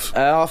of Wolves?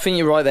 I think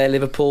you're right there,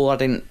 Liverpool.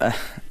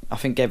 I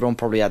think everyone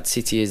probably had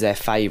City as their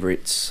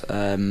favourites.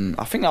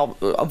 I think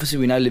obviously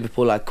we know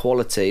Liverpool had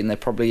quality, and they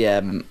probably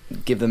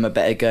give them a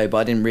better go.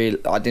 But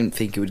I didn't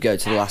think it would go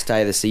to the last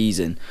day of the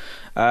season.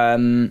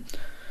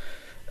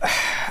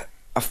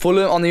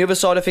 Fulham, on the other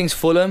side of things,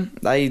 Fulham,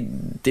 they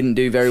didn't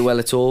do very well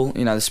at all.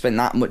 They spent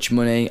that much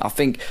money. I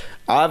think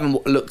I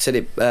haven't looked at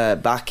it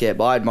back yet,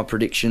 but I had my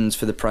predictions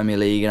for the Premier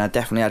League, and I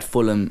definitely had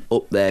Fulham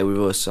up there with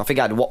us. I think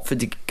I had Watford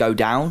to go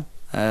down.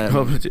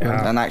 And they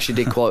actually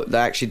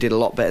did a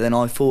lot better than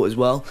I thought as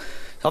well.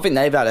 I think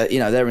they've had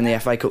they're in the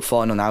FA Cup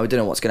final now. We don't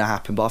know what's going to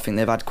happen, but I think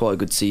they've had quite a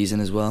good season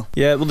as well.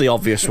 Yeah, well, the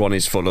obvious one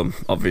is Fulham,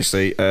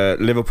 obviously.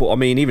 Liverpool, I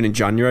mean, even in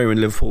January when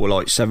Liverpool were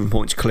like 7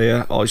 points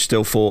clear, I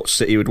still thought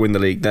City would win the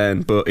league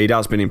then, but it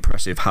has been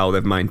impressive how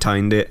they've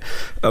maintained it.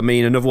 I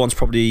mean, another one's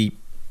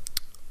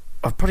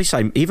I'd probably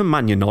say even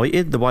Man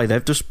United, the way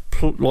they've just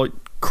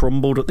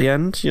crumbled at the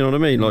end. You know what I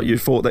mean? Like, you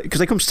thought that, because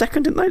they come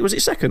second, didn't they? Was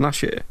it second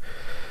last year?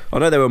 I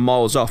know they were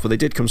miles off, but they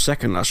did come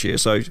second last year,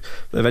 so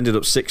they've ended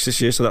up 6th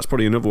this year, so that's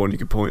probably another one you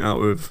could point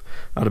out with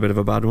had a bit of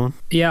a bad one.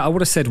 Yeah, I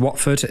would have said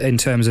Watford in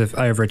terms of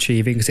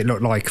overachieving, because it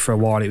looked like for a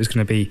while it was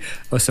going to be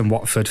us and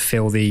Watford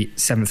fill the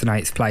 7th and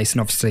 8th place,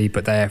 and obviously,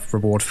 but their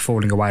reward for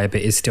falling away a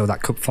bit is still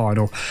that cup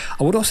final.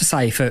 I would also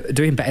say, for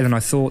doing better than I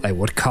thought they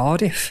would,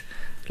 Cardiff.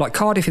 Like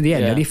Cardiff in the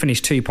end, only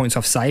finished 2 points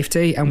off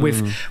safety, and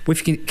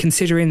with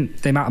considering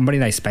the amount of money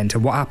they spent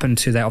and what happened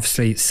to their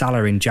obviously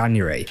Salah in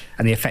January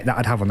and the effect that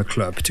would have on the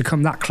club, to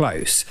come that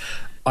close,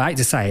 I hate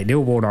to say it,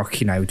 Neil Warnock,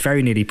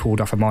 very nearly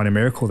pulled off a minor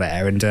miracle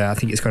there, and I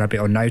think it's gone a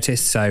bit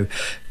unnoticed. So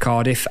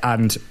Cardiff,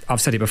 and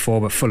I've said it before,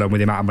 but Fulham, with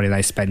the amount of money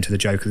they spent, to the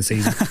joke of the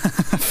season.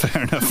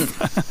 Fair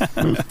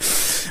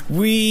enough.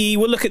 We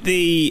will look at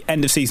the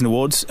end of season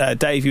awards.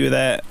 Dave, you were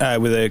there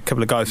with a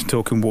couple of guys from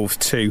Talking Wolves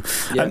too.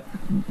 Yeah.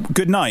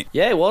 Good night.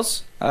 Yeah, it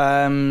was.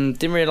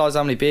 Didn't realise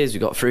how many beers we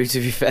got through, to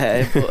be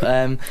fair.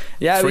 But,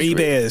 yeah, 3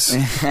 beers.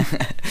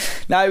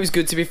 No, it was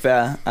good, to be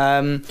fair.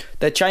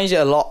 They changed it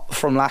a lot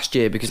from last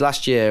year, because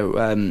last year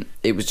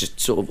it was just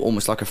sort of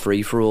almost like a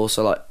free for all.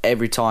 So like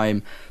every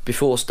time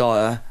before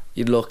starter,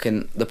 you'd look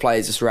and the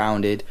players are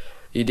surrounded.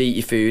 You'd eat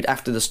your food.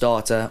 After the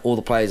starter, all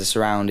the players are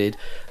surrounded.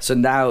 So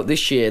now,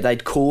 this year,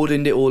 they'd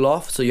cordoned it all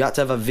off. So you had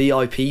to have a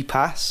VIP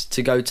pass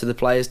to go to the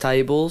players'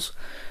 tables.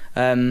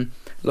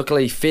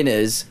 Luckily,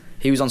 Finners,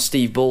 he was on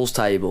Steve Ball's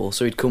table.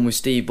 So he'd come with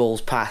Steve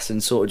Ball's pass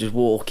and sort of just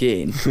walk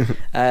in.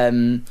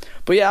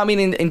 But yeah, I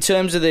mean, in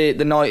terms of the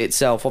night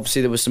itself,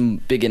 obviously there were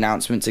some big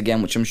announcements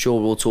again, which I'm sure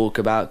we'll talk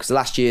about. Because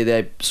last year,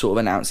 they sort of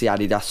announced the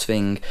Adidas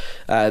thing.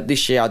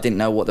 This year, I didn't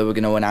know what they were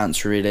going to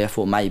announce, really. I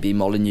thought maybe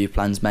Molineux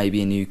plans,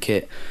 maybe a new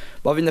kit.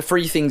 But I think the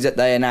 3 things that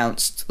they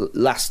announced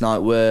last night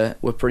were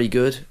pretty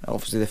good.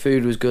 Obviously, the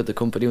food was good, the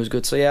company was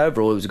good. So yeah,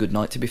 overall, it was a good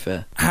night, to be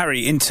fair.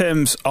 Harry, in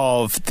terms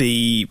of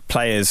the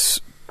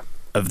Players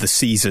of the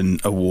Season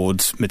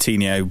awards,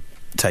 Moutinho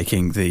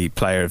taking the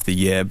Player of the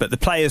Year, but the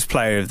Players'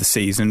 Player of the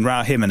Season,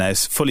 Raul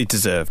Jimenez, fully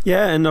deserved.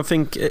 Yeah, and I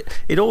think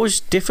it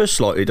always differs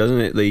slightly, doesn't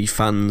it? The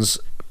fans'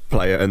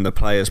 player and the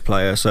players'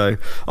 player. So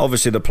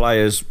obviously the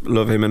players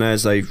love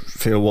Jimenez. They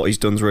feel what he's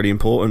done is really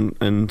important,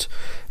 and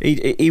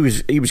he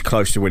was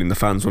close to winning. The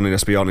fans wanted,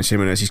 let's be honest,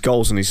 Jimenez. His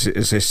goals and his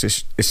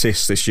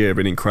assists this year have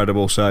been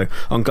incredible. So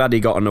I'm glad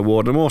he got an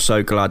award. I'm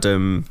also glad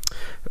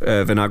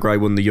Vinagre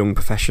won the Young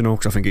Professional,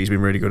 because I think he's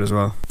been really good as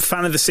well.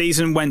 Fan of the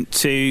season went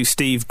to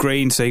Steve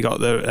Green, so he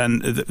got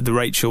the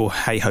Rachel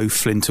Hayhoe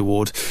Flint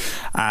Award,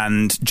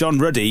 and John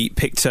Ruddy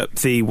picked up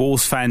the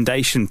Wolves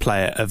Foundation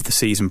Player of the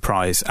Season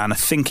prize, and I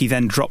think he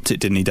then dropped it,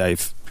 didn't he,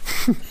 Dave?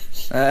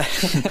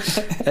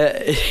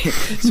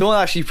 Someone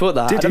actually put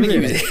that. Did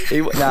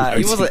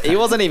he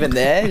wasn't even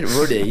there,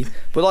 Ruddy.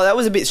 But like, that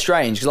was a bit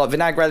strange, because like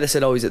Vinagre, they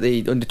said, he's at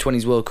the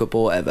Under-20s World Cup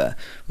or whatever.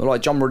 But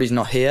like, John Ruddy's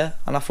not here,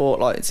 and I thought,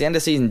 like, it's the end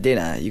of season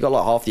dinner. You got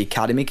like half the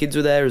academy kids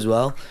were there as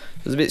well.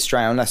 It was a bit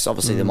strange, unless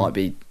obviously there might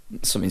be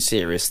something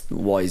serious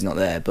why he's not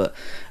there. But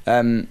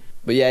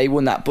But yeah, he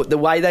won that. But the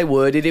way they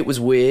worded it was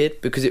weird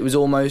because it was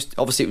almost,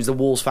 obviously it was the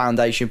Wolves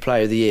Foundation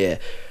Player of the Year.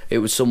 It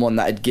was someone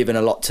that had given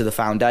a lot to the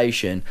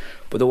foundation.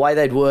 But the way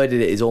they'd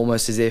worded it is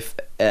almost as if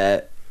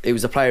it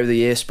was the Player of the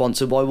Year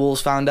sponsored by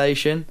Wolves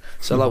Foundation.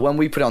 So like when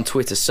we put it on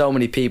Twitter, so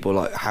many people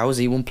like, how has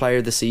he won Player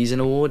of the Season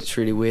award? It's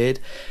really weird.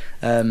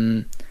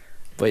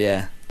 But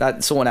yeah,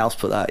 that someone else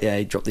put that. Yeah,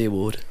 he dropped the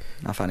award.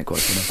 I found it quite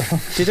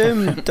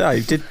funny.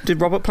 Dave, did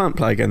Robert Plant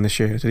play again this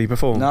year? Did he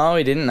perform? No,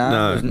 he didn't.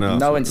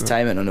 No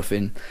entertainment or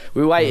nothing.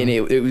 We were waiting.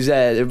 It was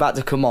they were about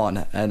to come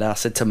on, and I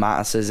said to Matt,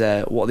 I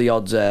says, "What are the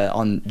odds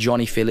on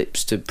Johnny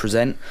Phillips to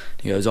present?"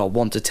 He goes,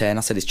 1 to 10. I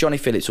said, "It's Johnny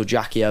Phillips or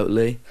Jackie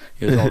Oatley."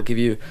 He goes, "I'll give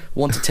you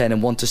 1 to 10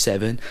 and 1 to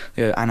 7."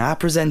 They go, "And our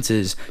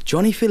presenters,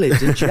 Johnny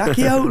Phillips and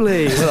Jackie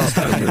Oatley."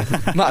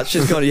 Well, Matt's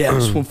just gone, "Yeah, I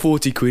just won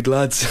 40 quid,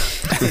 lads."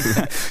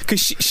 Because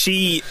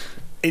she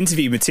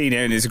interviewed Martino,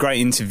 and it was a great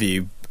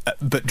interview.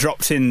 But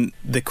dropped in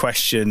the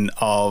question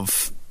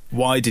of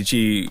what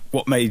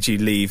made you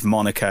leave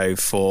Monaco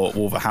for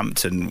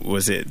Wolverhampton?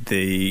 Was it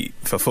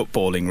for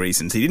footballing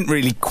reasons? He didn't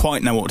really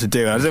quite know what to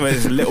do. I was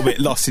a little bit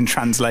lost in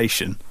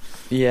translation.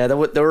 Yeah, there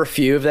were a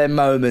few of them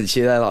moments.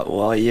 They're like,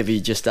 "Why have you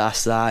just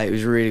asked that?" It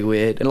was really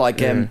weird. And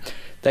like,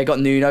 they got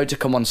Nuno to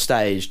come on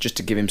stage just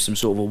to give him some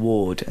sort of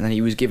award, and then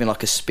he was giving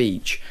like a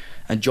speech.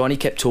 And Johnny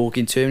kept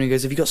talking to him and he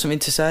goes, "Have you got something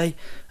to say?"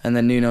 And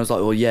then Nuno was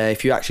like, "Well, yeah,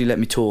 if you actually let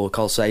me talk,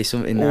 I'll say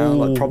something now."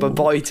 Like proper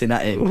biting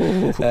at him.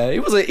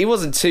 He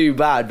wasn't too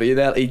bad, but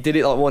he did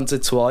it like once or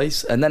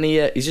twice. And then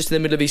he's just in the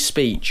middle of his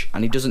speech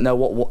and he doesn't know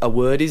what a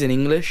word is in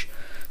English.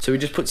 So he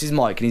just puts his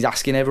mic and he's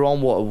asking everyone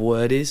what a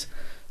word is.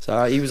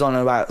 So he was on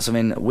about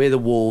something, we're the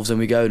Wolves and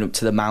we're going up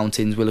to the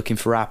mountains, we're looking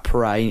for our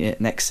prey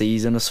next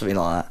season or something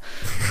like that.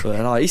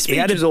 But his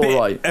speech was all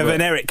right. Of an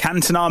Eric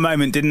Cantona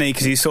moment, didn't he?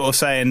 Because he's sort of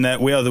saying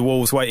that we are the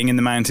Wolves waiting in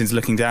the mountains,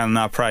 looking down on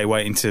our prey,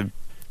 waiting to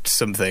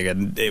something,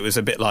 and it was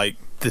a bit like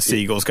the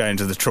seagulls going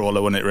to the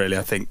trawler, wasn't it? Really,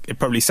 I think it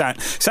probably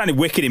sounded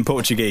wicked in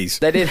Portuguese.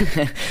 They did.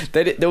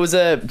 There was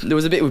a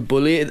bit with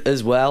Bully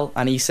as well,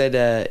 and he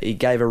said he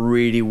gave a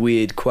really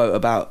weird quote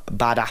about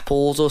bad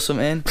apples or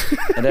something,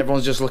 and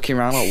everyone's just looking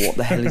around like, what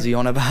the hell is he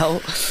on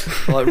about?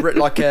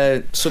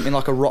 Something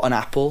like a rotten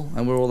apple,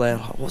 and we're all there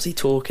like, what's he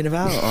talking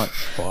about? Like,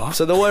 what?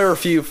 So there were a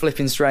few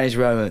flipping strange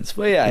moments,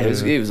 but yeah,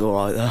 it was all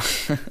right though.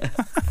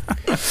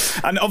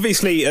 And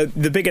obviously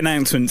the big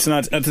announcements, and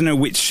I don't know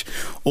which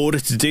order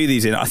to do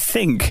these in. I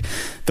think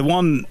the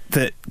one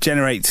that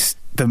generates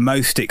the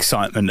most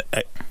excitement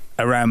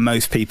around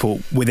most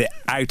people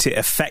without it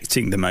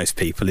affecting the most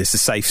people is the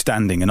safe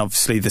standing. And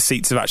obviously the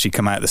seats have actually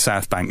come out of the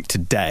South Bank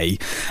today,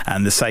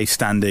 and the safe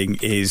standing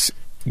is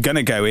going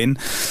to go in.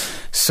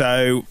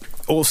 So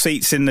all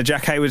seats in the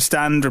Jack Hayward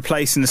stand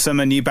replaced in the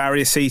summer, new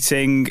barrier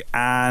seating,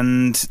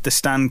 and the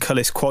stand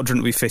Cullis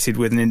quadrant will be fitted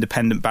with an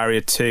independent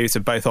barrier too.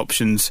 So both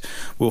options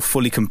will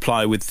fully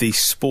comply with the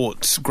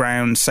Sports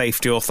Ground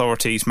Safety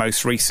Authority's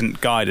most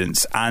recent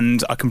guidance.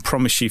 And I can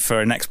promise you for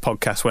our next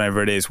podcast,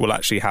 whenever it is, we'll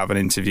actually have an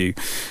interview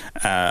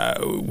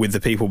with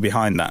the people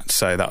behind that.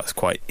 So that was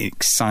quite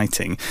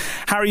exciting.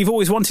 Harry, you've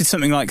always wanted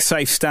something like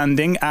safe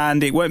standing,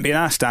 and it won't be in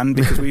our stand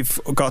because we've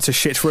got a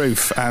shit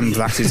roof, and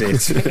that is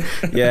it.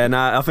 Yeah,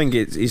 no, I think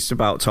it's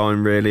about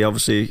time, really.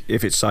 Obviously,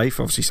 if it's safe,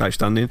 obviously safe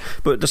standing.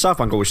 But the South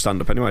Bank always stand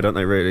up anyway, don't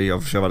they, really?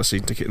 Obviously, I've had a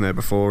season ticket in there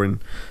before, and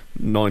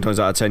 9 times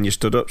out of 10 you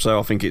stood up, so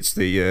I think it's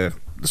the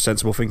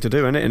sensible thing to do,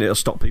 isn't it? And it'll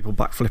stop people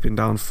back flipping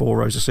down 4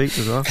 rows of seats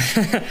as well.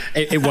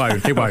 It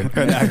won't.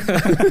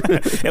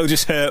 It'll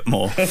just hurt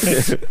more.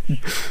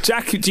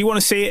 Jack, do you want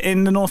to see it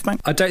in the North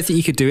Bank? I don't think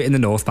you could do it in the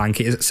North Bank.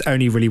 It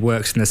only really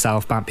works in the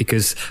South Bank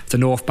because the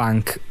North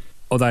Bank,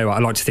 although I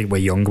like to think we're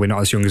young, we're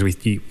not as young as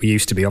we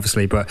used to be,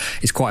 obviously, but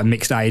it's quite a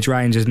mixed age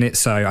range, isn't it?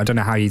 So I don't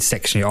know how you'd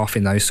section it off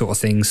in those sort of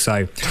things.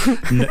 So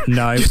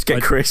no. Just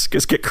get Chris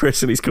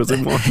and his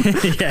cousin one.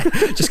 Yeah,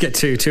 just get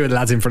two of the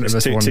lads in front of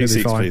us. Two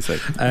seats, fine.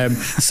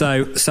 Please.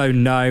 So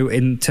no,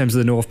 in terms of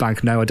the North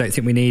Bank, no, I don't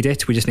think we need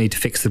it. We just need to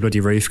fix the bloody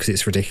roof because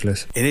it's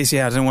ridiculous. It is,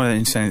 yeah. I don't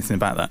want to say anything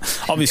about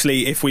that.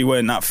 Obviously, if we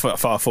weren't that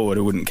far forward,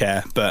 I wouldn't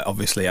care. But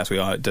obviously, as we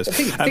are, it does.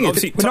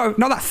 We're not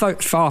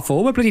that far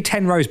forward. We're bloody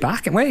 10 rows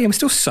back, and we're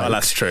still so.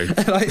 Well, that's true.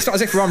 It's not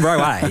as if we're on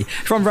row A.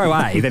 If we're on row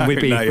A, then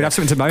we'd have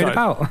something to moan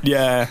about.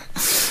 Yeah.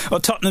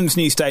 Well, Tottenham's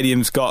new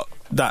stadium's got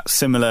that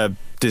similar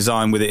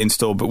design with it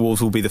installed, but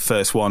Wolves will be the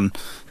first one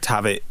to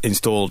have it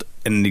installed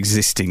in an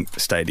existing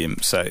stadium,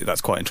 so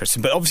that's quite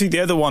interesting. But obviously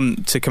the other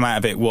one to come out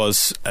of it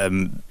was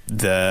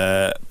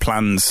the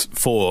plans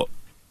for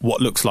what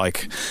looks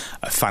like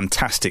a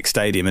fantastic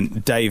stadium.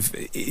 And Dave,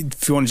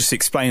 if you want to just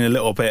explain a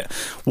little bit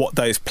what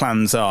those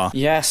plans are.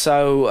 Yeah,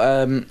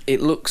 so it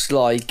looks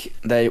like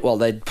they're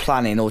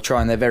planning or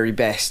trying their very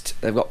best.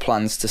 They've got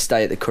plans to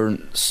stay at the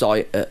current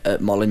site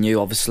at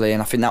Molineux, obviously,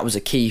 and I think that was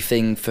a key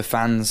thing for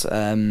fans.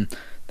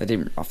 they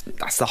didn't.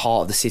 That's the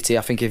heart of the city.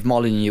 I think if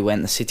Molineux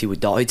went, the city would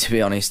die. To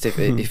be honest,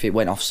 if it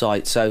went off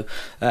site. So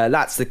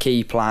that's the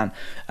key plan.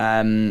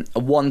 A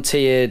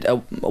one-tiered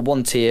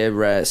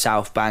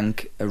South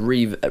Bank, a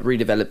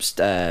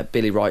redeveloped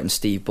Billy Wright and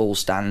Steve Bull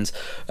stands.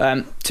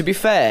 To be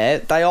fair,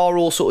 they are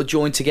all sort of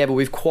joined together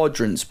with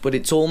quadrants, but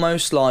it's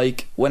almost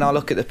like when I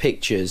look at the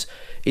pictures,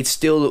 it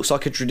still looks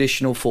like a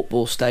traditional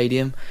football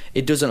stadium.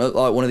 It doesn't look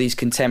like one of these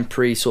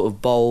contemporary sort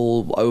of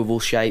bowl, oval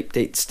shaped.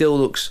 It still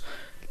looks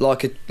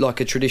like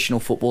a traditional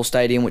football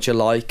stadium, which I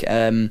like.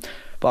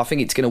 But I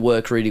think it's going to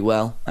work really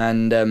well.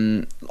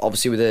 And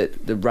obviously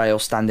with the rail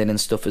standing and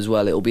stuff as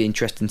well, it'll be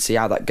interesting to see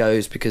how that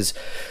goes, because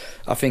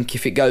I think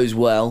if it goes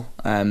well,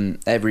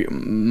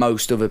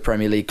 most other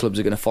Premier League clubs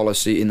are going to follow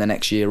suit in the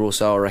next year or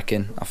so, I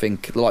reckon. I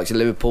think the likes of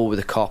Liverpool with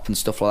the Kop and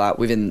stuff like that,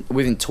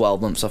 within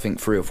 12 months, I think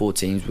 3 or 4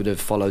 teams would have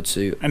followed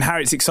suit. And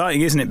Harry, it's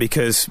exciting, isn't it?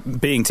 Because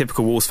being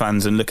typical Wolves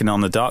fans and looking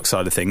on the dark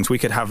side of things, we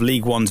could have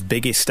League One's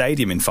biggest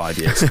stadium in 5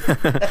 years.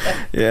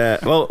 Yeah,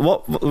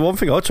 well, one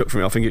thing I took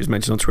from it, I think it was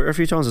mentioned on Twitter a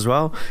few times as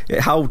well,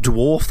 how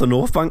dwarf the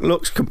North Bank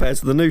looks compared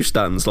to the new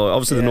stands. Like,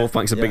 obviously the North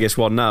Bank's the biggest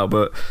one now,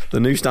 but the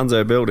new stands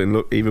they're building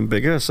look even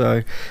bigger. So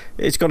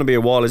it's going to be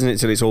a while, isn't it,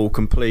 till it's all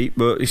complete?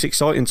 But it's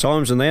exciting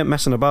times, and they ain't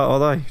messing about,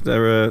 are they?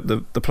 They're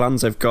the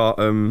plans they've got.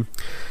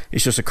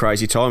 It's just a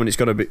crazy time, and it's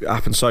going to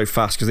happen so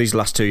fast, because these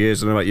last 2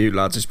 years, I don't know about you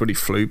lads, it's pretty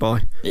flew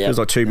by. It was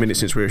like 2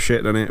 minutes since we were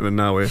shit, didn't it? And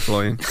now we're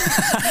flying.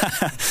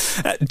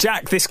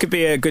 Jack, this could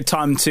be a good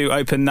time to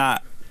open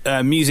that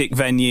music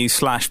venue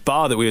 /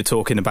 bar that we were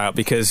talking about,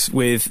 because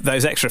with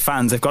those extra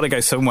fans, they've got to go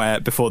somewhere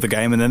before the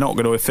game, and they're not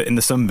going to fit in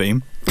the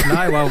Sunbeam.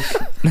 Pop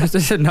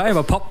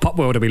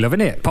World will be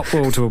loving it. Pop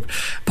World,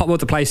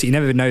 the place that you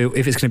never know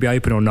if it's going to be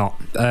open or not.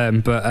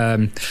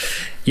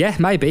 Yeah,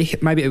 maybe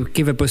it would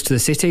give a boost to the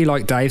city,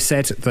 like Dave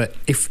said, that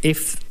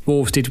if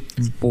Wolves did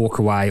walk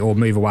away or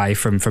move away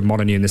from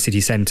Molineux in the city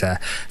centre,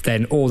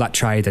 then all that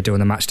trade they do on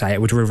the match day,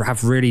 it would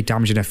have really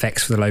damaging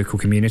effects for the local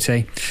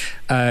community.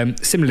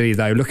 Similarly,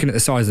 though, looking at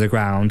the size of the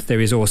ground, there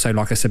is also,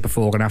 like I said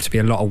before, going to have to be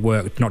a lot of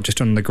work, not just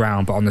on the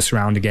ground, but on the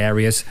surrounding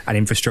areas and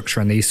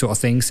infrastructure and these sort of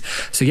things.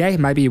 So yeah,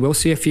 maybe you will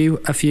see a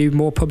few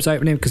more pubs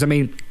opening, because I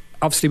mean,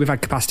 obviously we've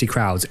had capacity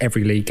crowds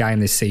every league game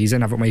this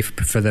season, haven't we,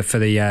 for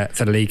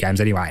the league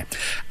games anyway,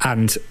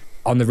 and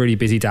on the really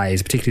busy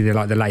days,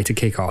 particularly the later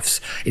kickoffs,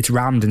 it's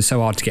rammed and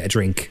so hard to get a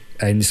drink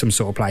in some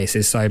sort of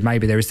places. So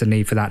maybe there is the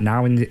need for that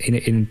now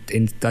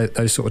in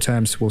those sort of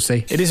terms. We'll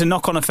see. It is a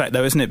knock-on effect,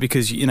 though, isn't it?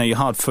 Because you're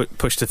hard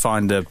pushed to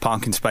find a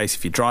parking space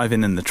if you're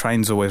driving, and the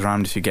train's always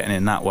rammed if you're getting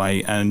in that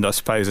way. And I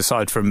suppose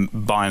aside from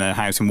buying a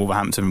house in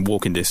Wolverhampton in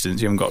walking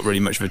distance, you haven't got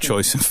really much of a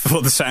choice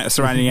for the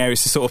surrounding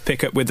areas to sort of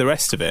pick up with the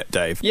rest of it,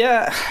 Dave.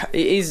 Yeah,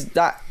 it is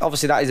that.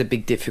 Obviously, that is a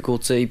big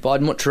difficulty. But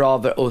I'd much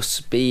rather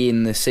us be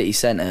in the city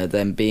centre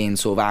than being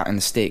sort of out in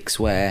the sticks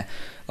where.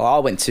 I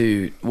went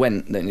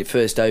when it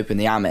first opened,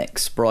 the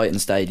Amex Brighton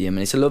Stadium,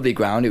 and it's a lovely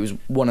ground. It was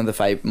one of my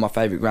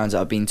favourite grounds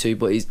that I've been to,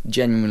 but it's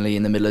genuinely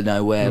in the middle of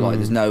nowhere. Like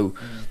there's no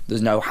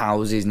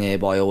houses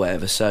nearby or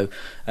whatever. So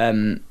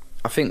I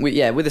think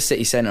with the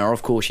city centre,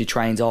 of course, your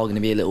trains are going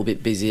to be a little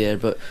bit busier,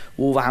 but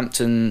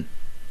Wolverhampton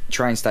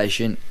train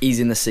station is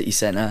in the city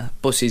centre.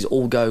 Buses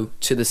all go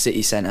to the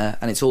city centre,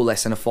 and it's all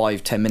less than a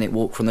 5-10 minute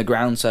walk from the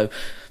ground. So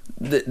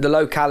the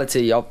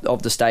locality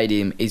of the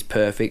stadium is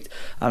perfect,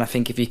 and I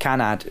think if you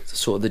can add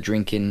sort of the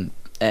drinking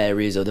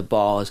areas or the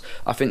bars,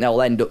 I think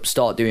they'll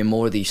start doing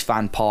more of these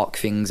fan park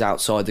things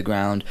outside the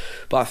ground.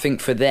 But I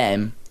think for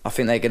them, I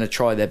think they're going to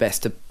try their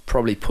best to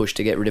probably push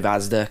to get rid of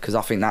Asda, because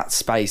I think that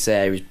space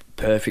there is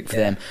perfect for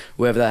them.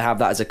 Whether they have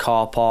that as a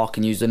car park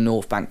and use the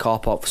North Bank car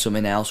park for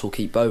something else, or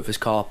keep both as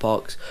car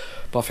parks.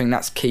 But I think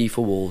that's key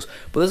for Wolves.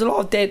 But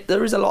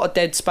there is a lot of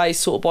dead space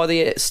sort of by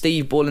the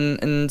Steve Bull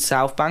and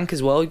South Bank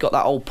as well. You've got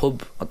that old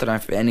pub. I don't know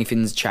if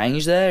anything's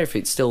changed there, if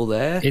it's still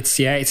there.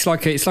 It's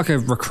like a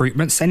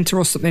recruitment centre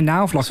or something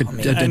now, like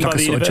a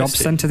sort of job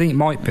centre. I think it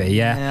might be.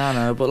 Yeah, I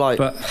know,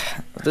 but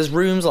there's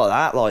rooms like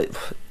that. Like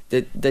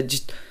they're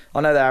just. I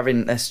know they're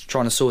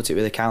trying to sort it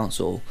with the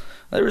council.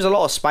 There is a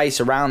lot of space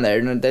around there,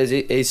 and there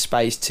is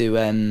space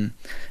to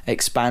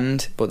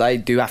expand, but they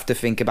do have to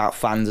think about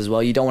fans as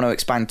well. You don't want to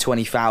expand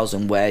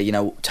 20,000 where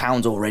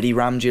town's already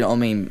rammed, you know what I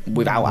mean,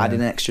 without adding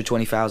an extra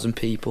 20,000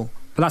 people.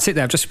 But that's it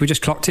there. We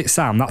just clocked it,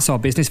 Sam. That's our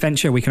business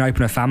venture. We can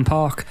open a fan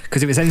park,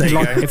 because if it's anything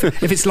like if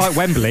it's like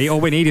Wembley,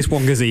 all we need is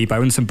one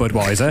gazebo and some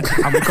Budweiser,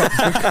 and we've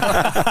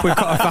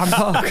got a fan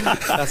park.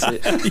 That's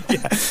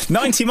it.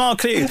 90 mile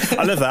clear.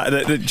 I love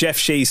that Jeff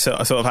Shee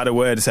sort of had a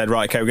word and said,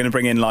 right, okay, we're going to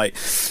bring in like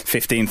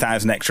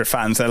 15,000 extra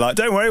fans. They're like,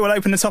 don't worry, we'll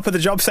open the top of the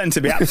job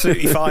centre, be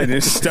absolutely fine.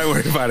 Just don't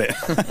worry about it.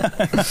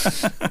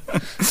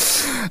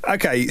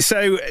 Okay,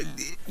 so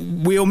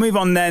we'll move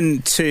on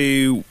then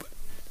to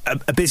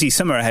a busy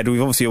summer ahead.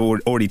 We've obviously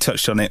already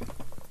touched on it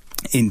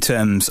in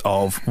terms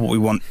of what we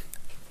want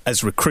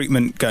as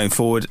recruitment going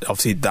forward.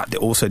 Obviously, that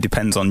also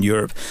depends on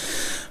Europe.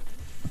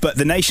 But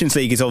the Nations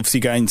League is obviously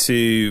going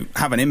to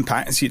have an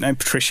impact. You know,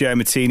 Patricio,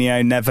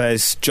 Moutinho,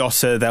 Neves,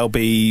 Jota, they'll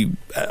be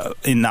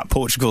in that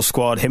Portugal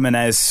squad.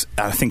 Jimenez,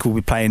 I think, will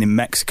be playing in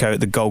Mexico at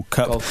the Gold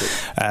Cup.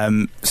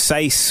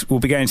 Sace will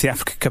be going to the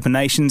Africa Cup of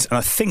Nations. And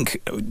I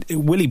think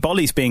Willy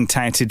Bolly's being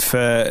touted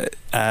for,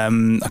 I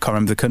can't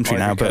remember the country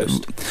now, but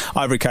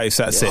Ivory Coast,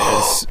 that's it,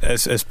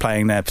 as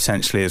playing there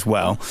potentially as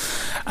well.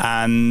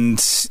 And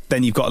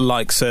then you've got the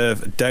likes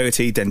of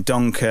Doherty,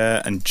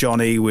 Dendoncker and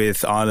Johnny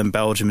with Ireland,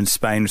 Belgium and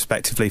Spain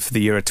respectively for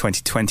the Euro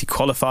 2020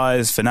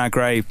 qualifiers.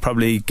 Vinagre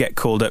probably get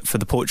called up for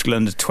the Portugal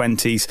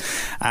under-20s,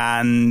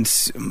 and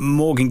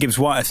Morgan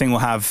Gibbs-White I think will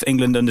have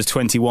England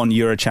under-21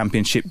 Euro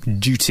Championship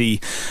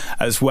duty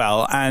as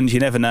well. And you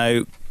never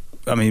know,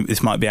 I mean,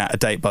 this might be out of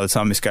date by the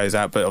time this goes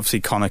out, but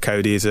obviously Conor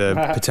Cody is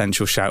a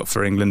potential shout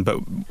for England, but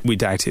we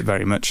doubt it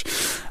very much.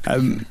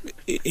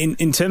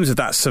 In terms of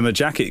that summer,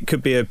 Jack, it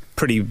could be a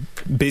pretty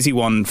busy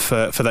one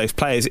for those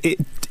players.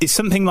 Is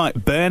something like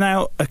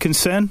burnout a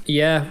concern?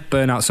 Yeah,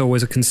 burnout's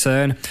always a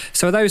concern.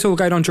 So are those all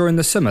going on during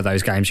the summer,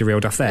 those games you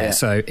reeled off there? Yeah.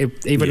 So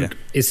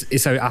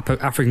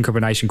African Cup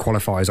of Nations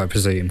qualifiers, I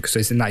presume, because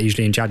isn't that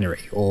usually in January?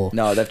 Or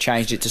no, they've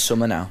changed it to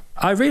summer now.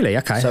 Oh, really?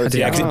 Okay. So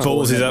the exit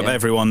balls is up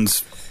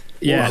everyone's.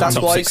 Yeah, that's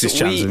why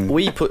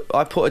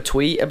I put a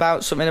tweet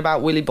about something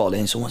about Willy Bolly,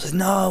 and someone says,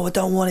 "No, I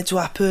don't want it to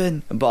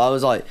happen." But I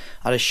was like,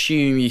 "I'd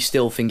assume you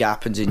still think it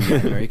happens in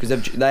January because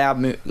they have.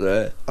 I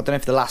don't know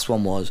if the last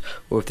one was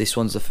or if this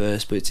one's the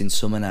first, but it's in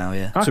summer now."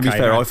 Yeah. Okay, to be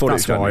fair, I thought it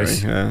was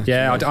January.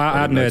 Yeah, I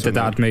hadn't heard that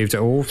had moved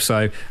at all.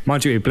 So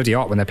mind you, it'd be bloody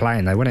hot when they're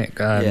playing, though, wouldn't it?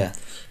 Yeah.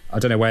 I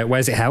don't know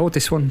where's it held,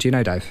 this one? Do you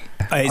know, Dave?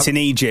 It's in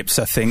Egypt,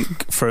 I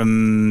think,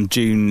 from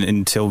June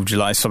until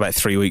July. It's about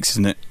 3 weeks,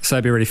 isn't it? So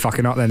it'd be really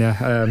fucking hot then,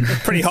 yeah.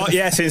 Pretty hot,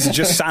 yes. It's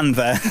just sand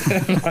there.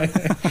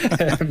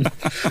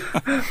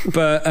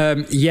 But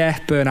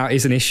burnout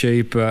is an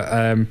issue.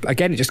 But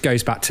again, it just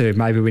goes back to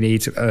maybe we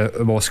need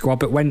a more squad.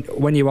 But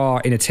when you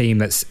are in a team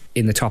that's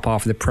in the top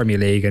half of the Premier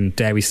League, and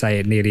dare we say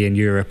it, nearly in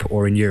Europe, a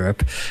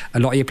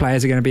lot of your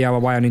players are going to be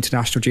away on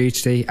international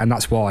duty, and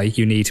that's why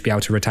you need to be able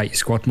to rotate your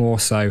squad more.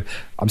 So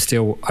I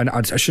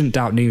shouldn't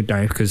doubt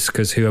Nuno,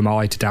 because who am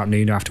I to doubt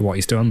Nuno after what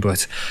he's done?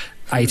 But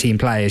 18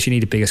 players, you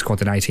need a bigger squad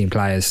than 18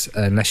 players,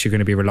 unless you're going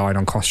to be relying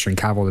on Costa and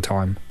Cav all the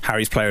time.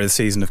 Harry's player of the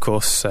season, of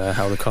course,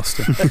 Helder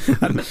Costa.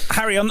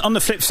 Harry, on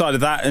the flip side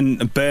of that, and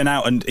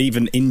burnout and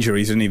even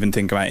injuries, and even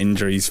think about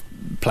injuries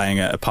playing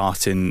a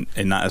part in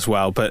that as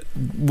well, but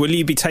will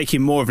you be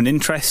taking more of an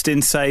interest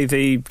in, say,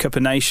 the Cup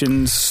of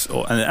Nations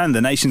and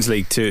the Nations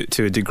League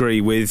to a degree,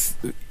 with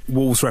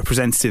Wolves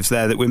representatives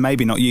there that we're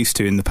maybe not used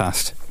to in the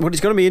past? Well,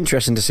 it's going to be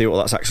interesting to see what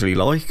that's actually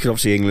like, because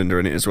obviously England are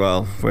in it as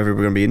well, whether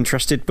we're going to be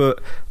interested. But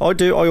I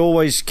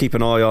always keep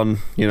an eye on,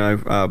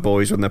 our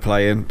boys when they're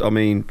playing. I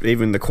mean,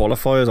 even the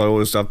qualifiers, I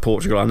always have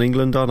Portugal and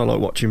England on. I like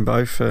watching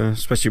both,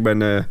 especially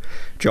when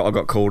Jota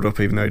got called up,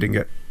 even though he didn't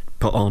get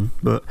put on.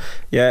 But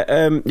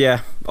I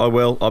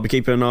will. I'll be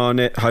keeping an eye on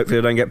it. Hopefully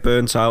I don't get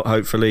burnt out.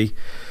 Hopefully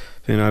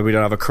we don't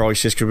have a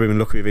crisis, because we've been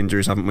lucky with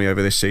injuries, haven't we,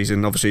 over this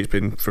season? Obviously it's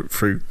been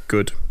through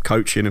good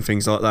coaching and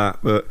things like that.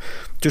 But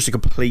just a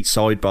complete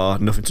sidebar,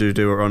 nothing to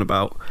do or on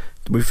about,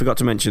 we forgot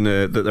to mention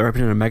that they're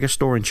opening a mega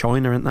store in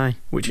China, aren't they?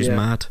 Which is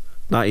mad.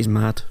 That is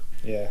mad.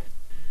 Yeah.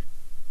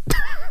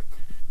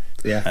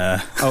 Yeah.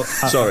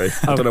 Sorry,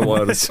 I don't know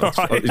why. It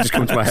just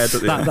comes to my head.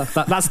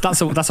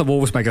 That's a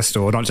Wolves mega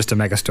store, not just a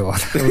mega store.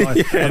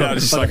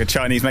 It's like a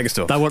Chinese mega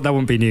store. That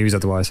wouldn't be news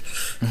otherwise.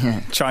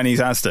 Chinese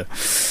Asda.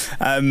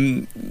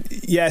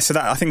 So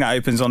I think that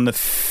opens on the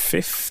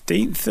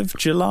 15th of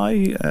July.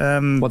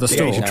 The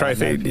store? Asian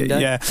Trophy.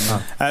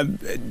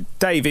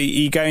 Dave, are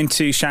you going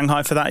to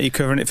Shanghai for that? Are you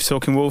covering it for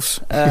Talking Wolves?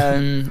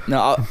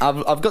 No,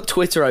 I've got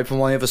Twitter open on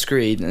my other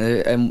screen,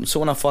 and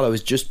someone I follow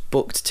has just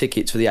booked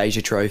tickets for the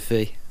Asia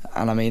Trophy.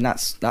 And I mean,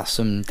 that's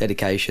some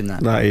dedication.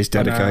 That is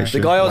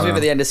dedication. The guy I was with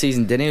at the end of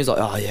season dinner, he was like,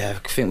 "Oh yeah,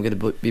 I think we're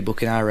going to be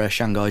booking our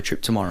Shanghai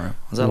trip tomorrow."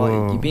 I was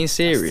like, "You being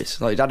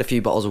serious?" Like, he'd had a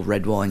few bottles of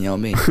red wine, you know what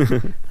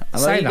I mean?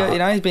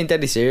 He's being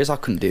deadly serious. I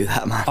couldn't do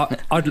that, man.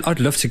 I'd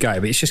love to go,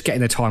 but it's just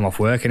getting the time off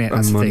work, innit?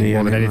 That's the thing,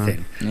 more than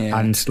anything. Yeah.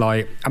 And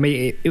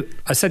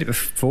I said it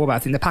before, but I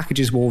think the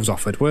packages Wolves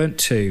offered weren't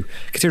too,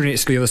 considering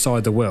it's the other side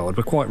of the world,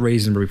 were quite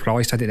reasonably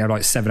priced. I think they're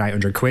like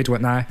 £700-800,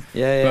 weren't they?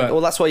 Yeah.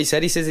 Well, that's what he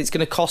said. He says it's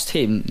going to cost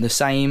him the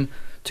same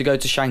to go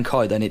to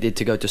Shanghai than it did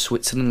to go to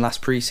Switzerland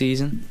last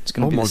pre-season. It's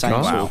going to be the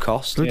same sort of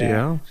cost. Bloody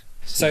hell.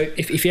 So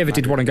if you ever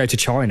did want to go to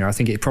China, I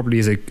think it probably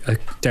is a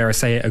dare I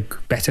say it, a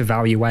better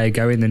value way of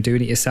going than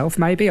doing it yourself.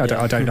 Maybe I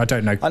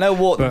don't know. I know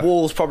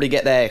Wolves probably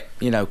get their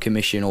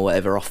commission or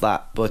whatever off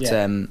that, but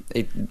I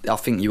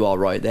think you are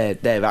right.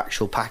 Their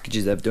actual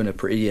packages, they've done a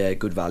pretty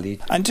good value.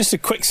 And just a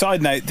quick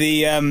side note: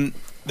 the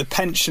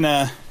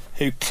pensioner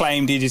who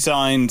claimed he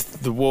designed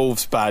the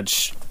Wolves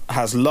badge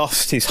has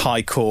lost his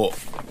High Court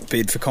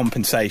bid for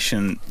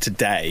compensation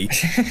today,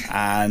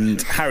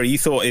 and Harry, you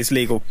thought his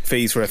legal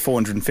fees were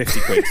 450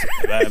 quid,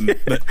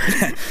 but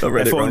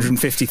they're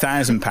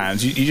 450,000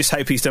 pounds. You just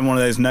hope he's done one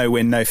of those no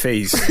win, no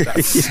fees.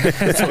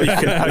 That's what you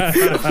can hope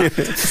for.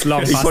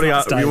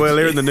 We will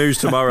hear in the news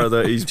tomorrow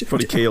that he's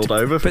probably keeled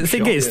over. But the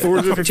thing is, do you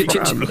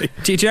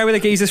know where the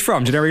geezer's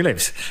from? Do you know where he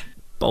lives?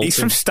 Bolton. He's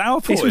from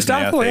Stourport. He's from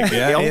Stourport,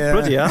 yeah.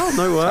 Bloody hell,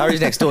 no way. Harry's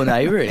next door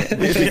neighbour.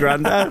 It's your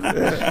granddad.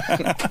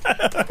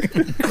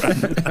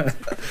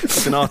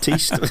 It's an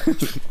artiste.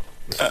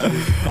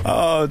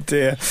 Oh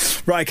dear.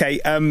 Right,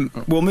 okay,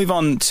 we'll move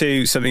on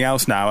to something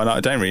else now, and I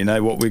don't really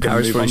know what we're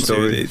going to move on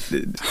to.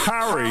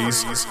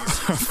 Harry's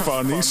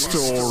funny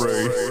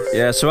story.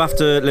 Yeah, so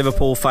after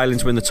Liverpool failing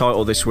to win the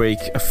title this week,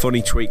 a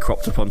funny tweet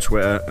cropped up on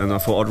Twitter, and I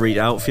thought I'd read it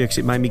out for you because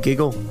it made me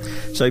giggle.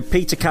 So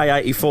Peter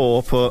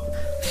K84 put,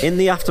 in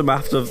the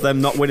aftermath of them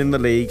not winning the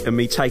league and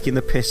me taking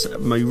the piss,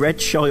 my red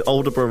shy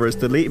older brother has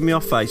deleted me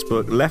off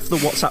Facebook, left the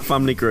WhatsApp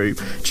family group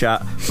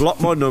chat,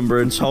 blocked my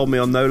number and told me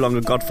I'm no longer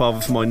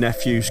godfather for my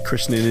nephew's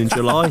christening in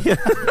July. Bit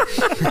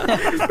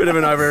of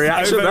an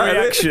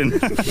overreaction.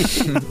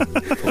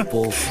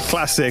 Football.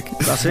 Classic.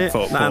 That's it.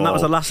 Football. And that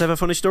was the last ever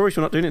funny story,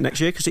 so we're not doing it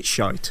next year because it's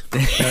shite.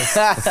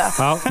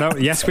 Oh, no,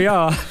 yes we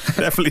are.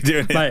 Definitely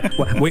doing it. Mate,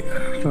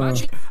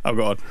 oh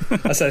God.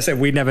 As I said,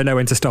 we never know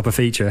when to stop a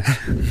feature.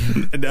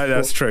 No,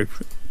 that's true.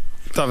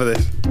 Time for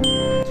this.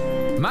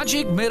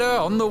 Magic mirror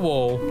on the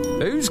wall.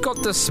 Who's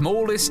got the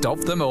smallest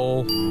of them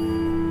all?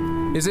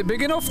 Is it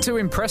big enough to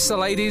impress the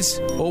ladies,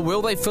 or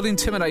will they feel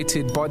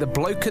intimidated by the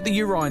bloke at the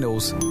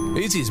urinals?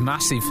 His is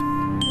massive,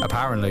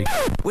 apparently.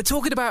 We're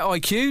talking about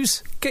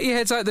IQs. Get your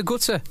heads out the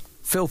gutter,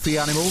 filthy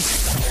animals.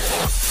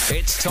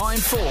 It's time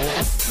for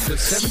the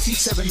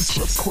 77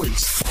 Club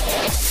Quiz.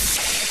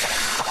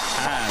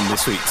 And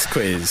this week's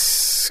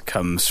quiz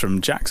comes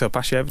from Jack, so I'll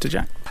pass you over to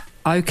Jack.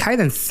 Okay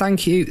then,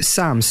 thank you,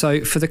 Sam.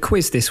 So for the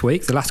quiz this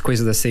week, the last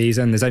quiz of the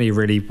season, there's only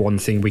really one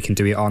thing we can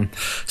do it on.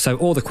 So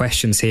all the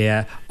questions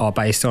here are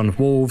based on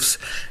Wolves,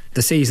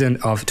 the season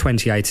of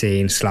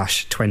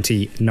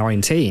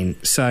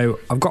 2018/2019.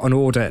 So I've got an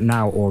order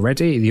now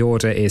already. The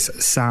order is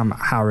Sam,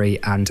 Harry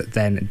and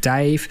then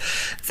Dave.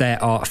 There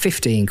are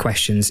 15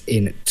 questions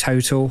in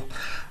total.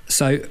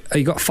 So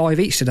you got 5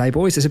 each today,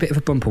 boys. There's a bit of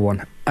a bumper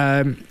one.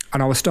 And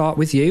I will start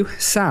with you.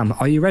 Sam,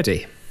 are you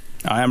ready?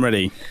 I am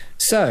ready.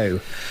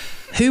 So,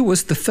 who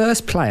was the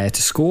first player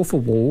to score for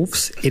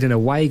Wolves in an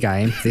away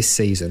game this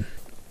season?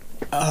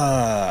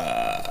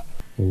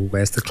 Ooh,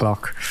 where's the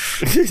clock?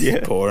 Yeah.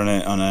 Pouring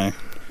it, I know.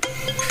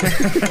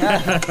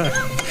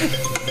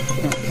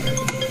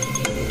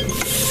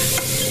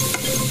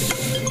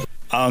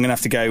 I'm going to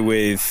have to go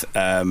with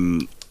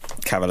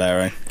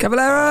Cavallero.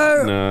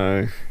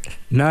 Cavallero?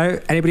 No.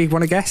 Anybody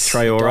want to guess?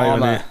 Traore,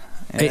 isn't it?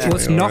 It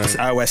was not.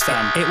 West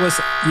Ham. It was.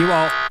 You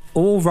are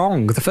all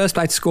wrong. The first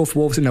player to score for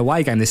Wolves in an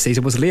away game this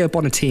season was Leo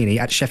Bonatini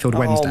at Sheffield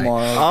Wednesday.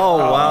 Oh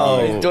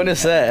wow! You've done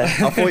us there.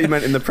 I thought you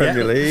meant in the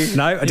Premier League.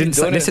 No, I didn't.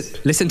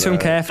 Listen to them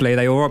carefully.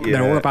 They're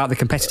all about the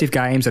competitive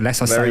games,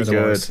 unless I say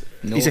otherwise.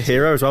 He's a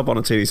hero as well,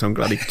 Bonatini. So I'm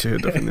glad he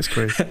turned up in this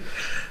quiz.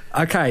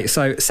 Okay,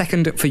 so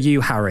second for you,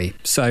 Harry.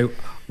 So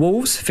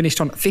Wolves finished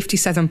on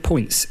 57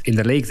 points in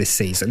the league this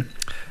season,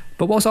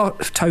 but what was our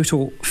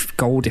total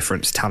goal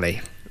difference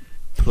tally?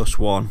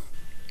 +1.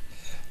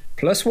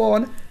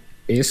 +1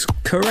 is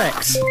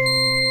correct.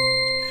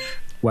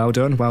 Well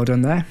done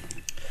there.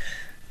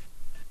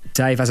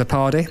 Dave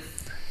Azzopardi.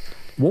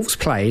 Wolves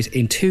played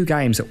in 2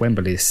 games at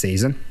Wembley this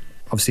season.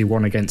 Obviously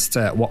one against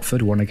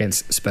Watford, one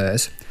against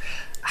Spurs.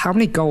 How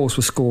many goals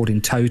were scored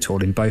in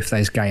total in both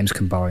those games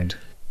combined?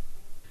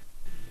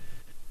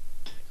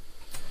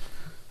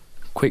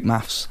 Quick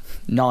maths.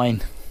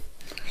 9.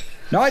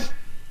 9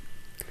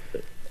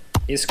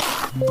 is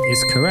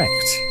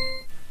correct.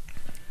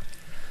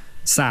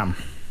 Sam.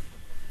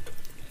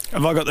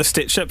 Have I got the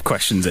stitched up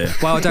questions here?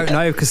 Well, I don't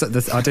know because I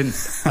didn't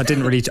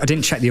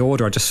check the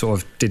order. I just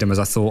sort of did them as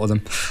I thought of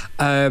them.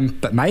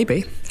 But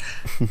maybe.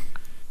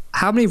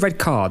 How many red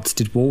cards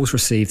did Wolves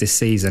receive this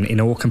season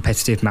in all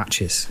competitive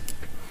matches?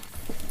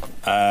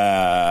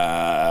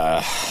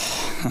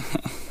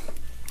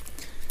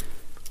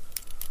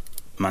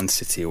 Man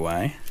City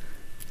away.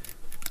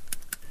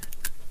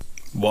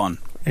 1.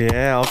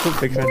 Yeah, I couldn't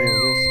think of any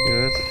of this.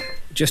 Good.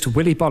 Just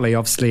Willy Bolly,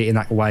 obviously, in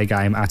that away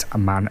game at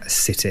Man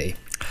City.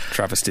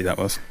 Travesty, that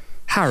was.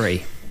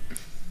 Harry,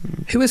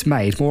 who has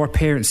made more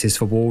appearances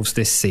for Wolves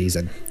this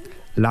season?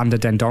 Lander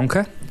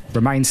Dendoncker,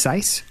 Romain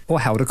Saiss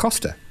or Helder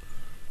Costa?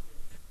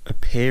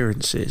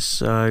 Appearances.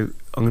 So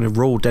I'm going to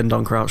rule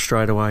Dendoncker out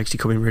straight away because he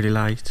come in really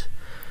late.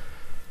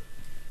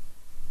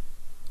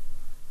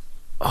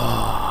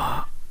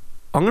 I'm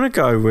going to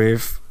go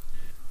with...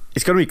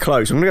 It's going to be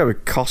close. I'm going to go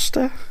with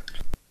Costa.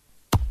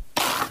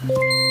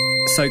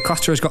 So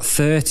Costa has got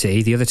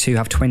 30. The other two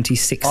have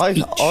 26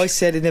 each. I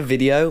said in a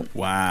video,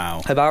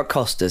 wow, about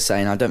Costa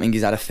saying I don't think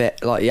he's had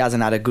he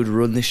hasn't had a good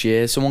run this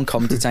year. Someone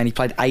commented saying he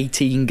played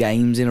 18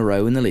 games in a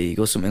row in the league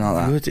or something like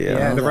that. Good,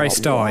 yeah, at the very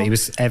start, he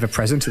was ever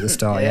present at the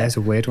start. Yeah, it's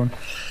a weird one.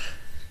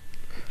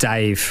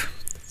 Dave,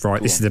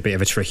 Right, this is a bit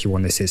of a tricky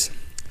one, this is.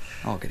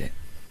 I'll get it.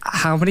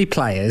 How many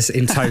players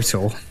in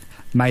total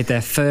made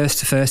their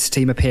first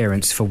team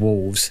appearance for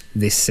Wolves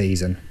this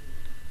season?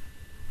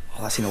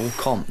 Oh, that's in all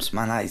comps.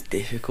 Man, that is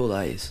difficult,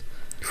 that is.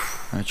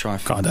 I'm going to try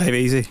and Can't Dave,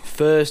 easy.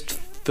 First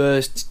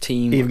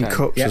team. Even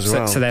cups as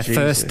well. So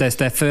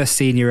their first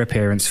senior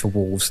appearance for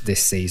Wolves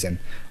this season.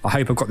 I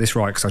hope I've got this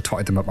right because I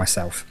totted them up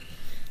myself.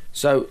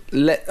 So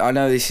I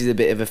know this is a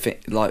bit of a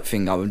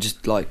thing. I'm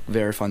just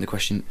verifying the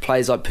question.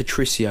 Players like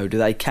Patricio, do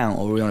they count,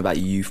 or are we on about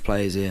youth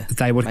players here?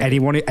 They would.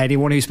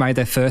 Anyone who's made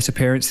their first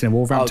appearance in a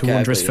Wolverhampton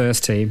Wanderers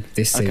first team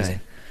this season.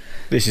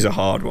 This is a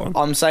hard one.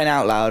 I'm saying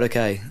out loud.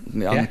 Okay,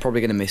 I'm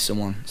probably going to miss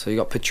someone. So you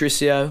got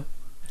Patricio,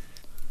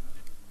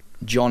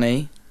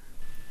 Johnny,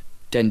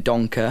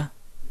 Dendoncker,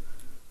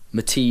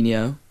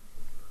 Matinho,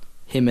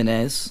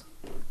 Jimenez,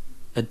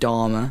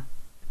 Adama,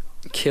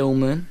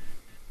 Kilman,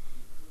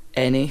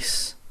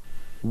 Ennis,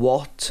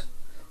 Watt,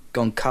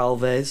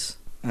 Goncalves.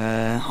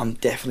 I'm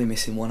definitely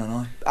missing one,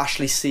 aren't I?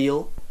 Ashley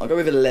Seal. I'll go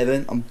with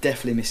 11. I'm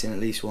definitely missing at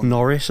least one.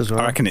 Norris as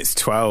well. I reckon it's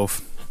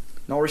 12.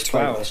 Norris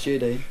 12 last year,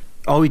 dude.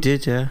 Oh, he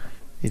did, yeah.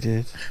 He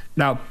did.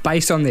 Now,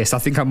 based on this, I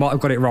think I might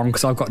have got it wrong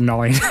because I've got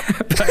 9.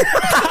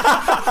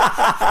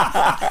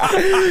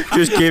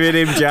 Just giving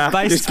him Jack.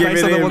 Based on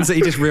the ones that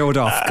he just reeled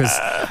off. Because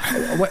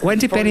when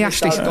did Benny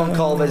Ashley...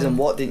 Goncalves and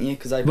Watt, didn't you?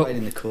 Because they played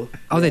in the cup.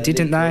 Oh, they did,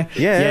 didn't they?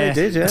 Yeah, they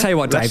did, yeah. I'll tell you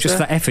what, Dave, just for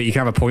that effort, you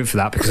can have a point for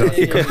that because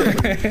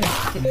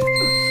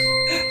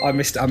I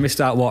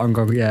missed out what I'm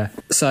going. Yeah.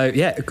 So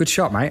yeah, good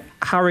shot, mate.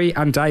 Harry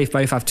and Dave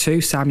both have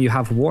 2. Sam, you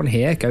have 1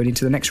 here going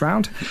into the next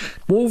round.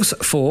 Wolves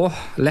 4,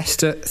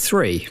 Leicester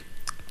 3.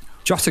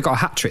 Jota got a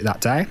hat trick that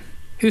day.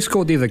 Who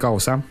scored the other goal,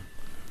 Sam?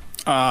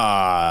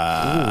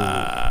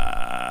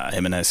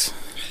 Jimenez.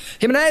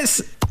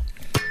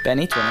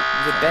 Bennett,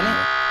 was it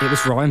Bennett? It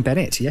was Ryan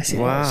Bennett. Yes, it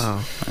was.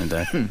 Wow.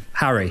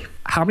 Harry,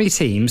 how many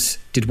teams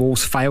did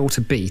Wolves fail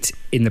to beat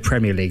in the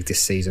Premier League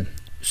this season?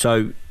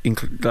 So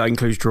that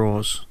includes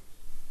draws.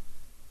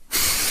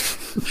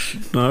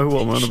 No,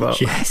 what am I on about?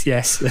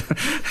 Yes.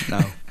 No.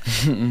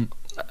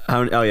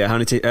 How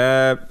many teams?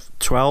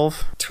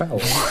 12.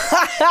 12.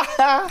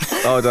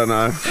 Oh, I don't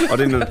know. I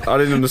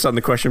didn't understand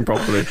the question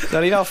properly.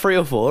 No, you're not 3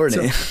 or 4,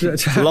 isn't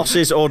it?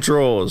 Losses or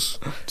draws?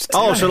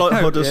 Oh, so like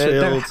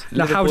Huddersfield.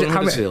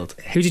 Huddersfield.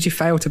 Who did you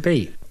fail to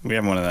beat? We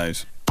have one of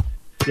those.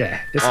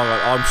 Yeah. All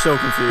right, I'm so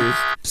confused.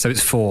 So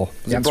it's 4.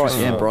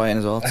 Brian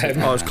as well.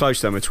 I was close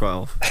then with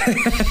 12.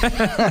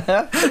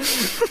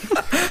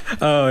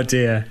 Oh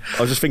dear.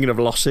 I was just thinking of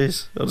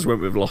losses. I just went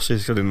with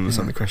losses. I didn't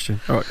understand the question.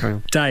 All right, carry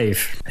on.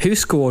 Dave, who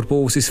scored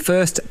Wolves'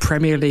 first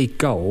Premier League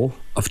goal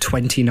of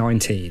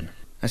 2019?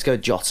 Let's go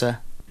Jota.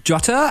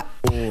 Jota?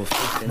 Oh,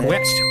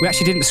 we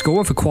actually didn't score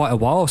one for quite a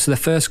while, so the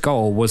first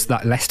goal was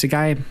that Leicester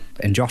game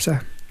and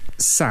Jota.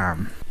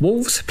 Sam,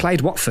 Wolves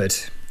played Watford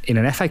in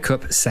an FA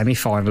Cup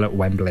semi-final at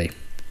Wembley.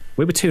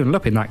 We were 2-0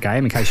 up in that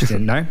game, in case you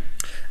didn't know.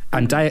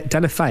 And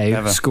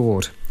Deulofeu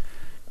scored.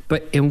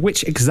 But in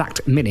which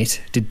exact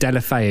minute did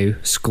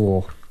Deulofeu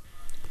score,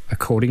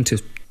 according to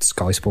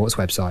Sky Sports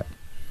website?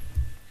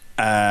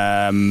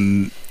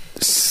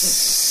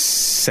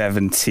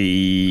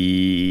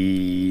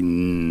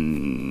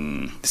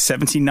 79?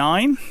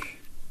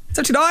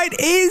 79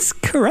 is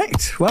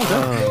correct. Well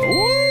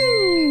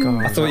done.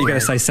 God, I thought you were going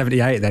to say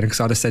 78 then, because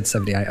I'd have said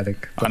 78, I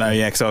think. I know,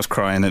 yeah, because I was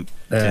crying at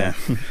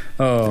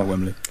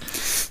Wembley.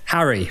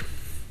 Harry,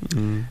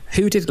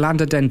 who did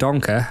Lander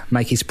Dendoncker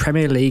make his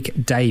Premier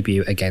League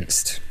debut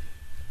against?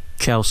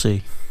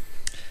 Chelsea.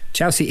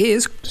 Chelsea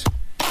is...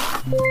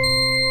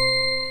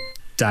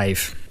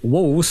 Dave,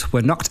 Wolves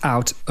were knocked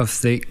out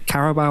of the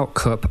Carabao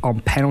Cup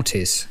on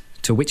penalties.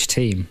 To which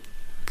team?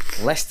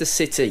 Leicester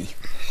City.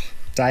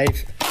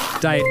 Dave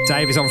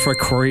is on for a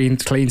clean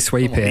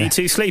sweep here. Are you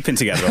two sleeping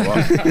together or what?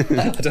 I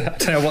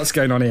don't know what's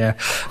going on here.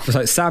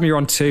 So Sam, you're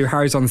on 2,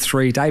 Harry's on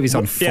 3, Dave is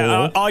on 4.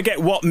 Yeah, I get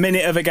what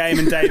minute of a game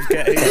and Dave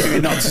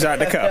knocks us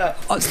out of the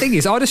cup. The thing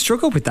is, I'd have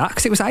struggled with that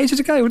because it was ages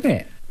ago, wouldn't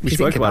it? We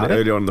spoke about it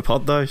earlier on in the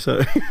pod, though.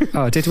 So.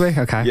 Oh, did we?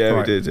 Okay. Yeah,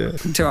 right. we did, yeah.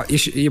 So,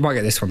 you might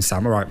get this one,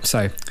 Sam. All right.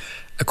 So,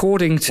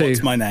 according to...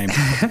 What's my name?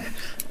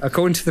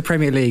 According to the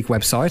Premier League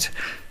website,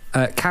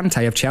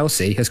 Kante of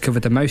Chelsea has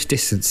covered the most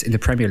distance in the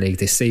Premier League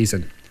this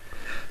season.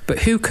 But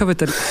who covered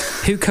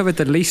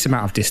the least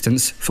amount of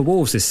distance for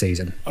Wolves this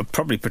season?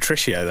 Probably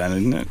Patricio then,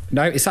 isn't it?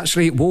 No, it's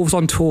actually Wolves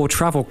on Tour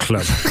Travel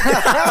Club.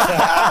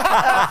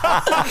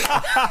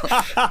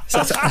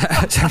 So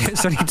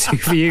it's only 2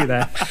 for you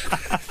there.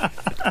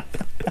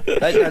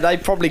 They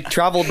probably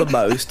travelled the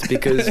most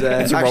because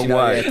it's the wrong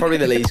way. Yeah, probably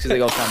the least because they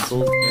got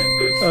cancelled.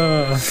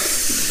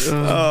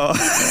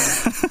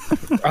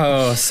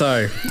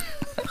 So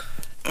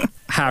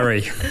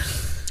Harry.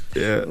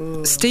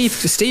 Yeah.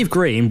 Steve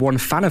Green won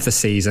Fan of the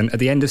Season at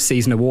the end of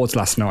season awards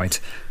last night.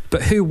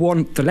 But who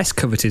won the less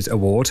coveted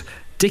award,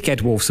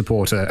 Dickhead Wolf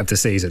Supporter of the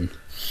Season?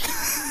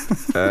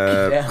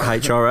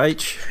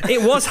 HRH.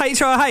 It was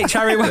HRH,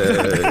 Harry.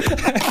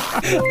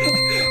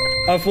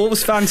 Of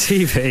Wolves Fan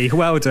TV.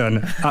 Well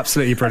done.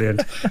 Absolutely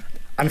brilliant.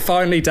 And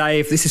finally,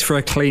 Dave, this is for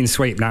a clean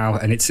sweep now,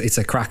 and it's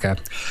a cracker.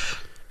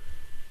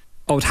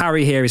 old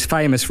Harry here is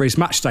famous for his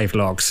matchday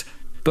vlogs.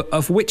 But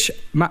of which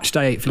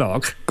matchday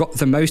vlog got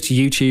the most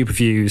YouTube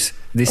views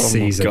this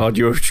season? Oh my God,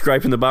 you're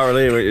scraping the barrel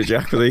here, weren't you,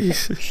 Jack, with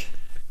these?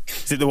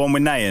 Is it the one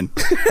with Nayan?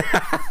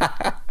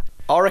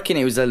 I reckon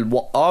it was a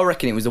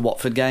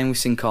Watford game with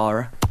Sin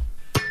Cara.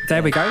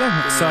 There we go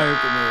then. So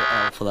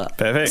for that.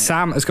 Perfect.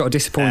 Sam has got a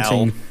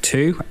disappointing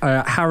 2.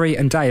 Harry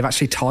and Dave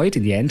actually tied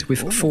in the end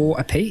with 4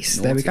 apiece.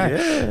 There we go.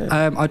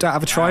 Yeah. I don't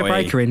have a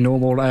tiebreaker in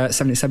normal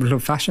 77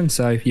 Club fashion,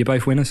 so you're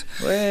both winners.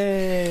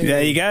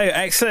 There you go.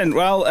 Excellent.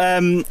 Well,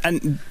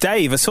 and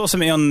Dave, I saw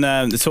something on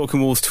the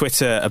Talking Wolves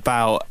Twitter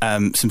about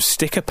some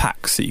sticker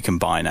packs that you can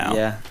buy now.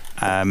 Yeah.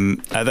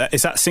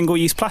 Is that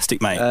single-use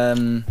plastic, mate?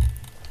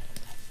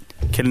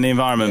 Killing the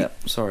environment. Yeah,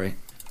 sorry.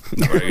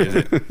 Not very good, is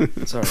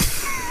it? Sorry.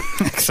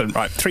 Excellent.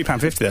 Right,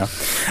 £3.50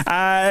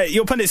 there.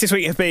 Your pundits this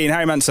week have been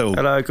Harry Mansell.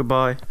 Hello,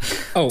 goodbye.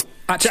 Oh,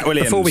 Jack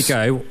Williams. Before we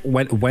go,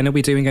 when are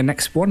we doing a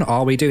next one?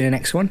 Are we doing a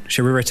next one?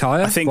 Should we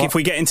retire? I think if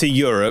we get into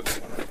Europe,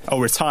 I'll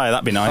retire.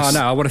 That'd be nice. Oh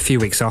no, I want a few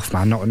weeks off,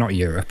 man. Not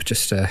Europe.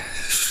 Just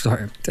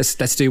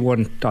let's do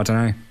one. I don't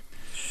know.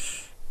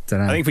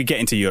 I think if we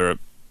get into Europe,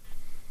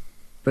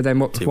 but then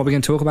what are we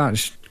going to talk about?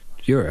 Just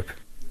Europe.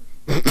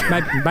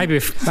 maybe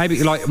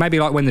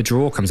like when the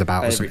draw comes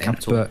about or something.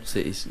 But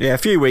yeah, a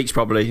few weeks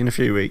probably. In a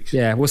few weeks.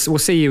 Yeah, we'll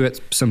see you at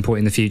some point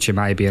in the future,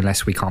 maybe,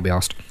 unless we can't be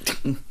asked.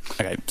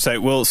 Okay, so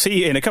we'll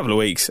see you in a couple of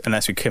weeks,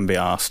 unless we can be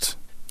asked.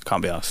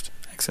 Can't be asked.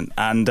 Excellent.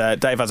 And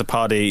Dave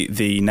Azzopardi,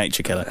 the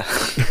nature killer.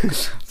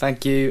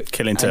 Thank you.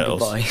 Killing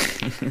turtles. Goodbye.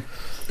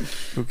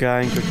 Good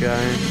going.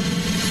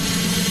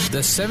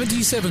 The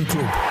 77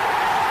 Club.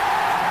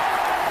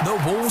 The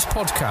Wolves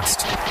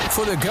podcast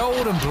for the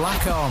Gold and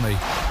Black Army.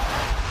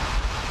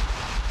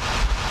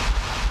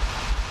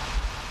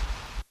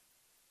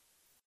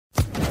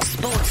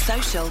 Sports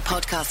Social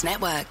Podcast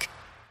Network.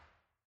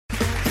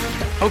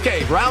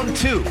 Okay, round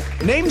 2.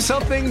 Name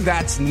something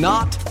that's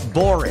not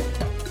boring.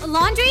 A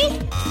laundry?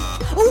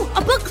 Ooh,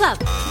 a book club.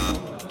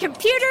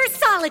 Computer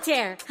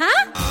solitaire,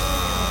 huh?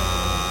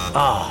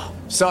 Ah,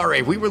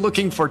 sorry, we were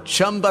looking for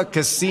Chumba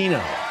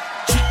Casino.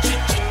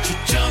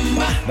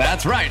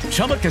 That's right,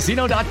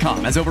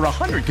 ChumbaCasino.com has over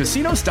 100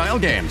 casino-style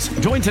games.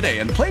 Join today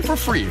and play for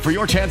free for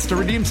your chance to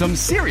redeem some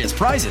serious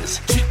prizes.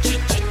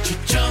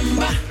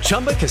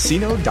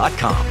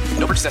 ChumbaCasino.com.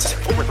 No purchase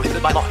necessary. Void where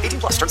prohibited by law.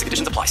 18+ terms and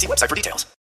conditions apply. See website for details.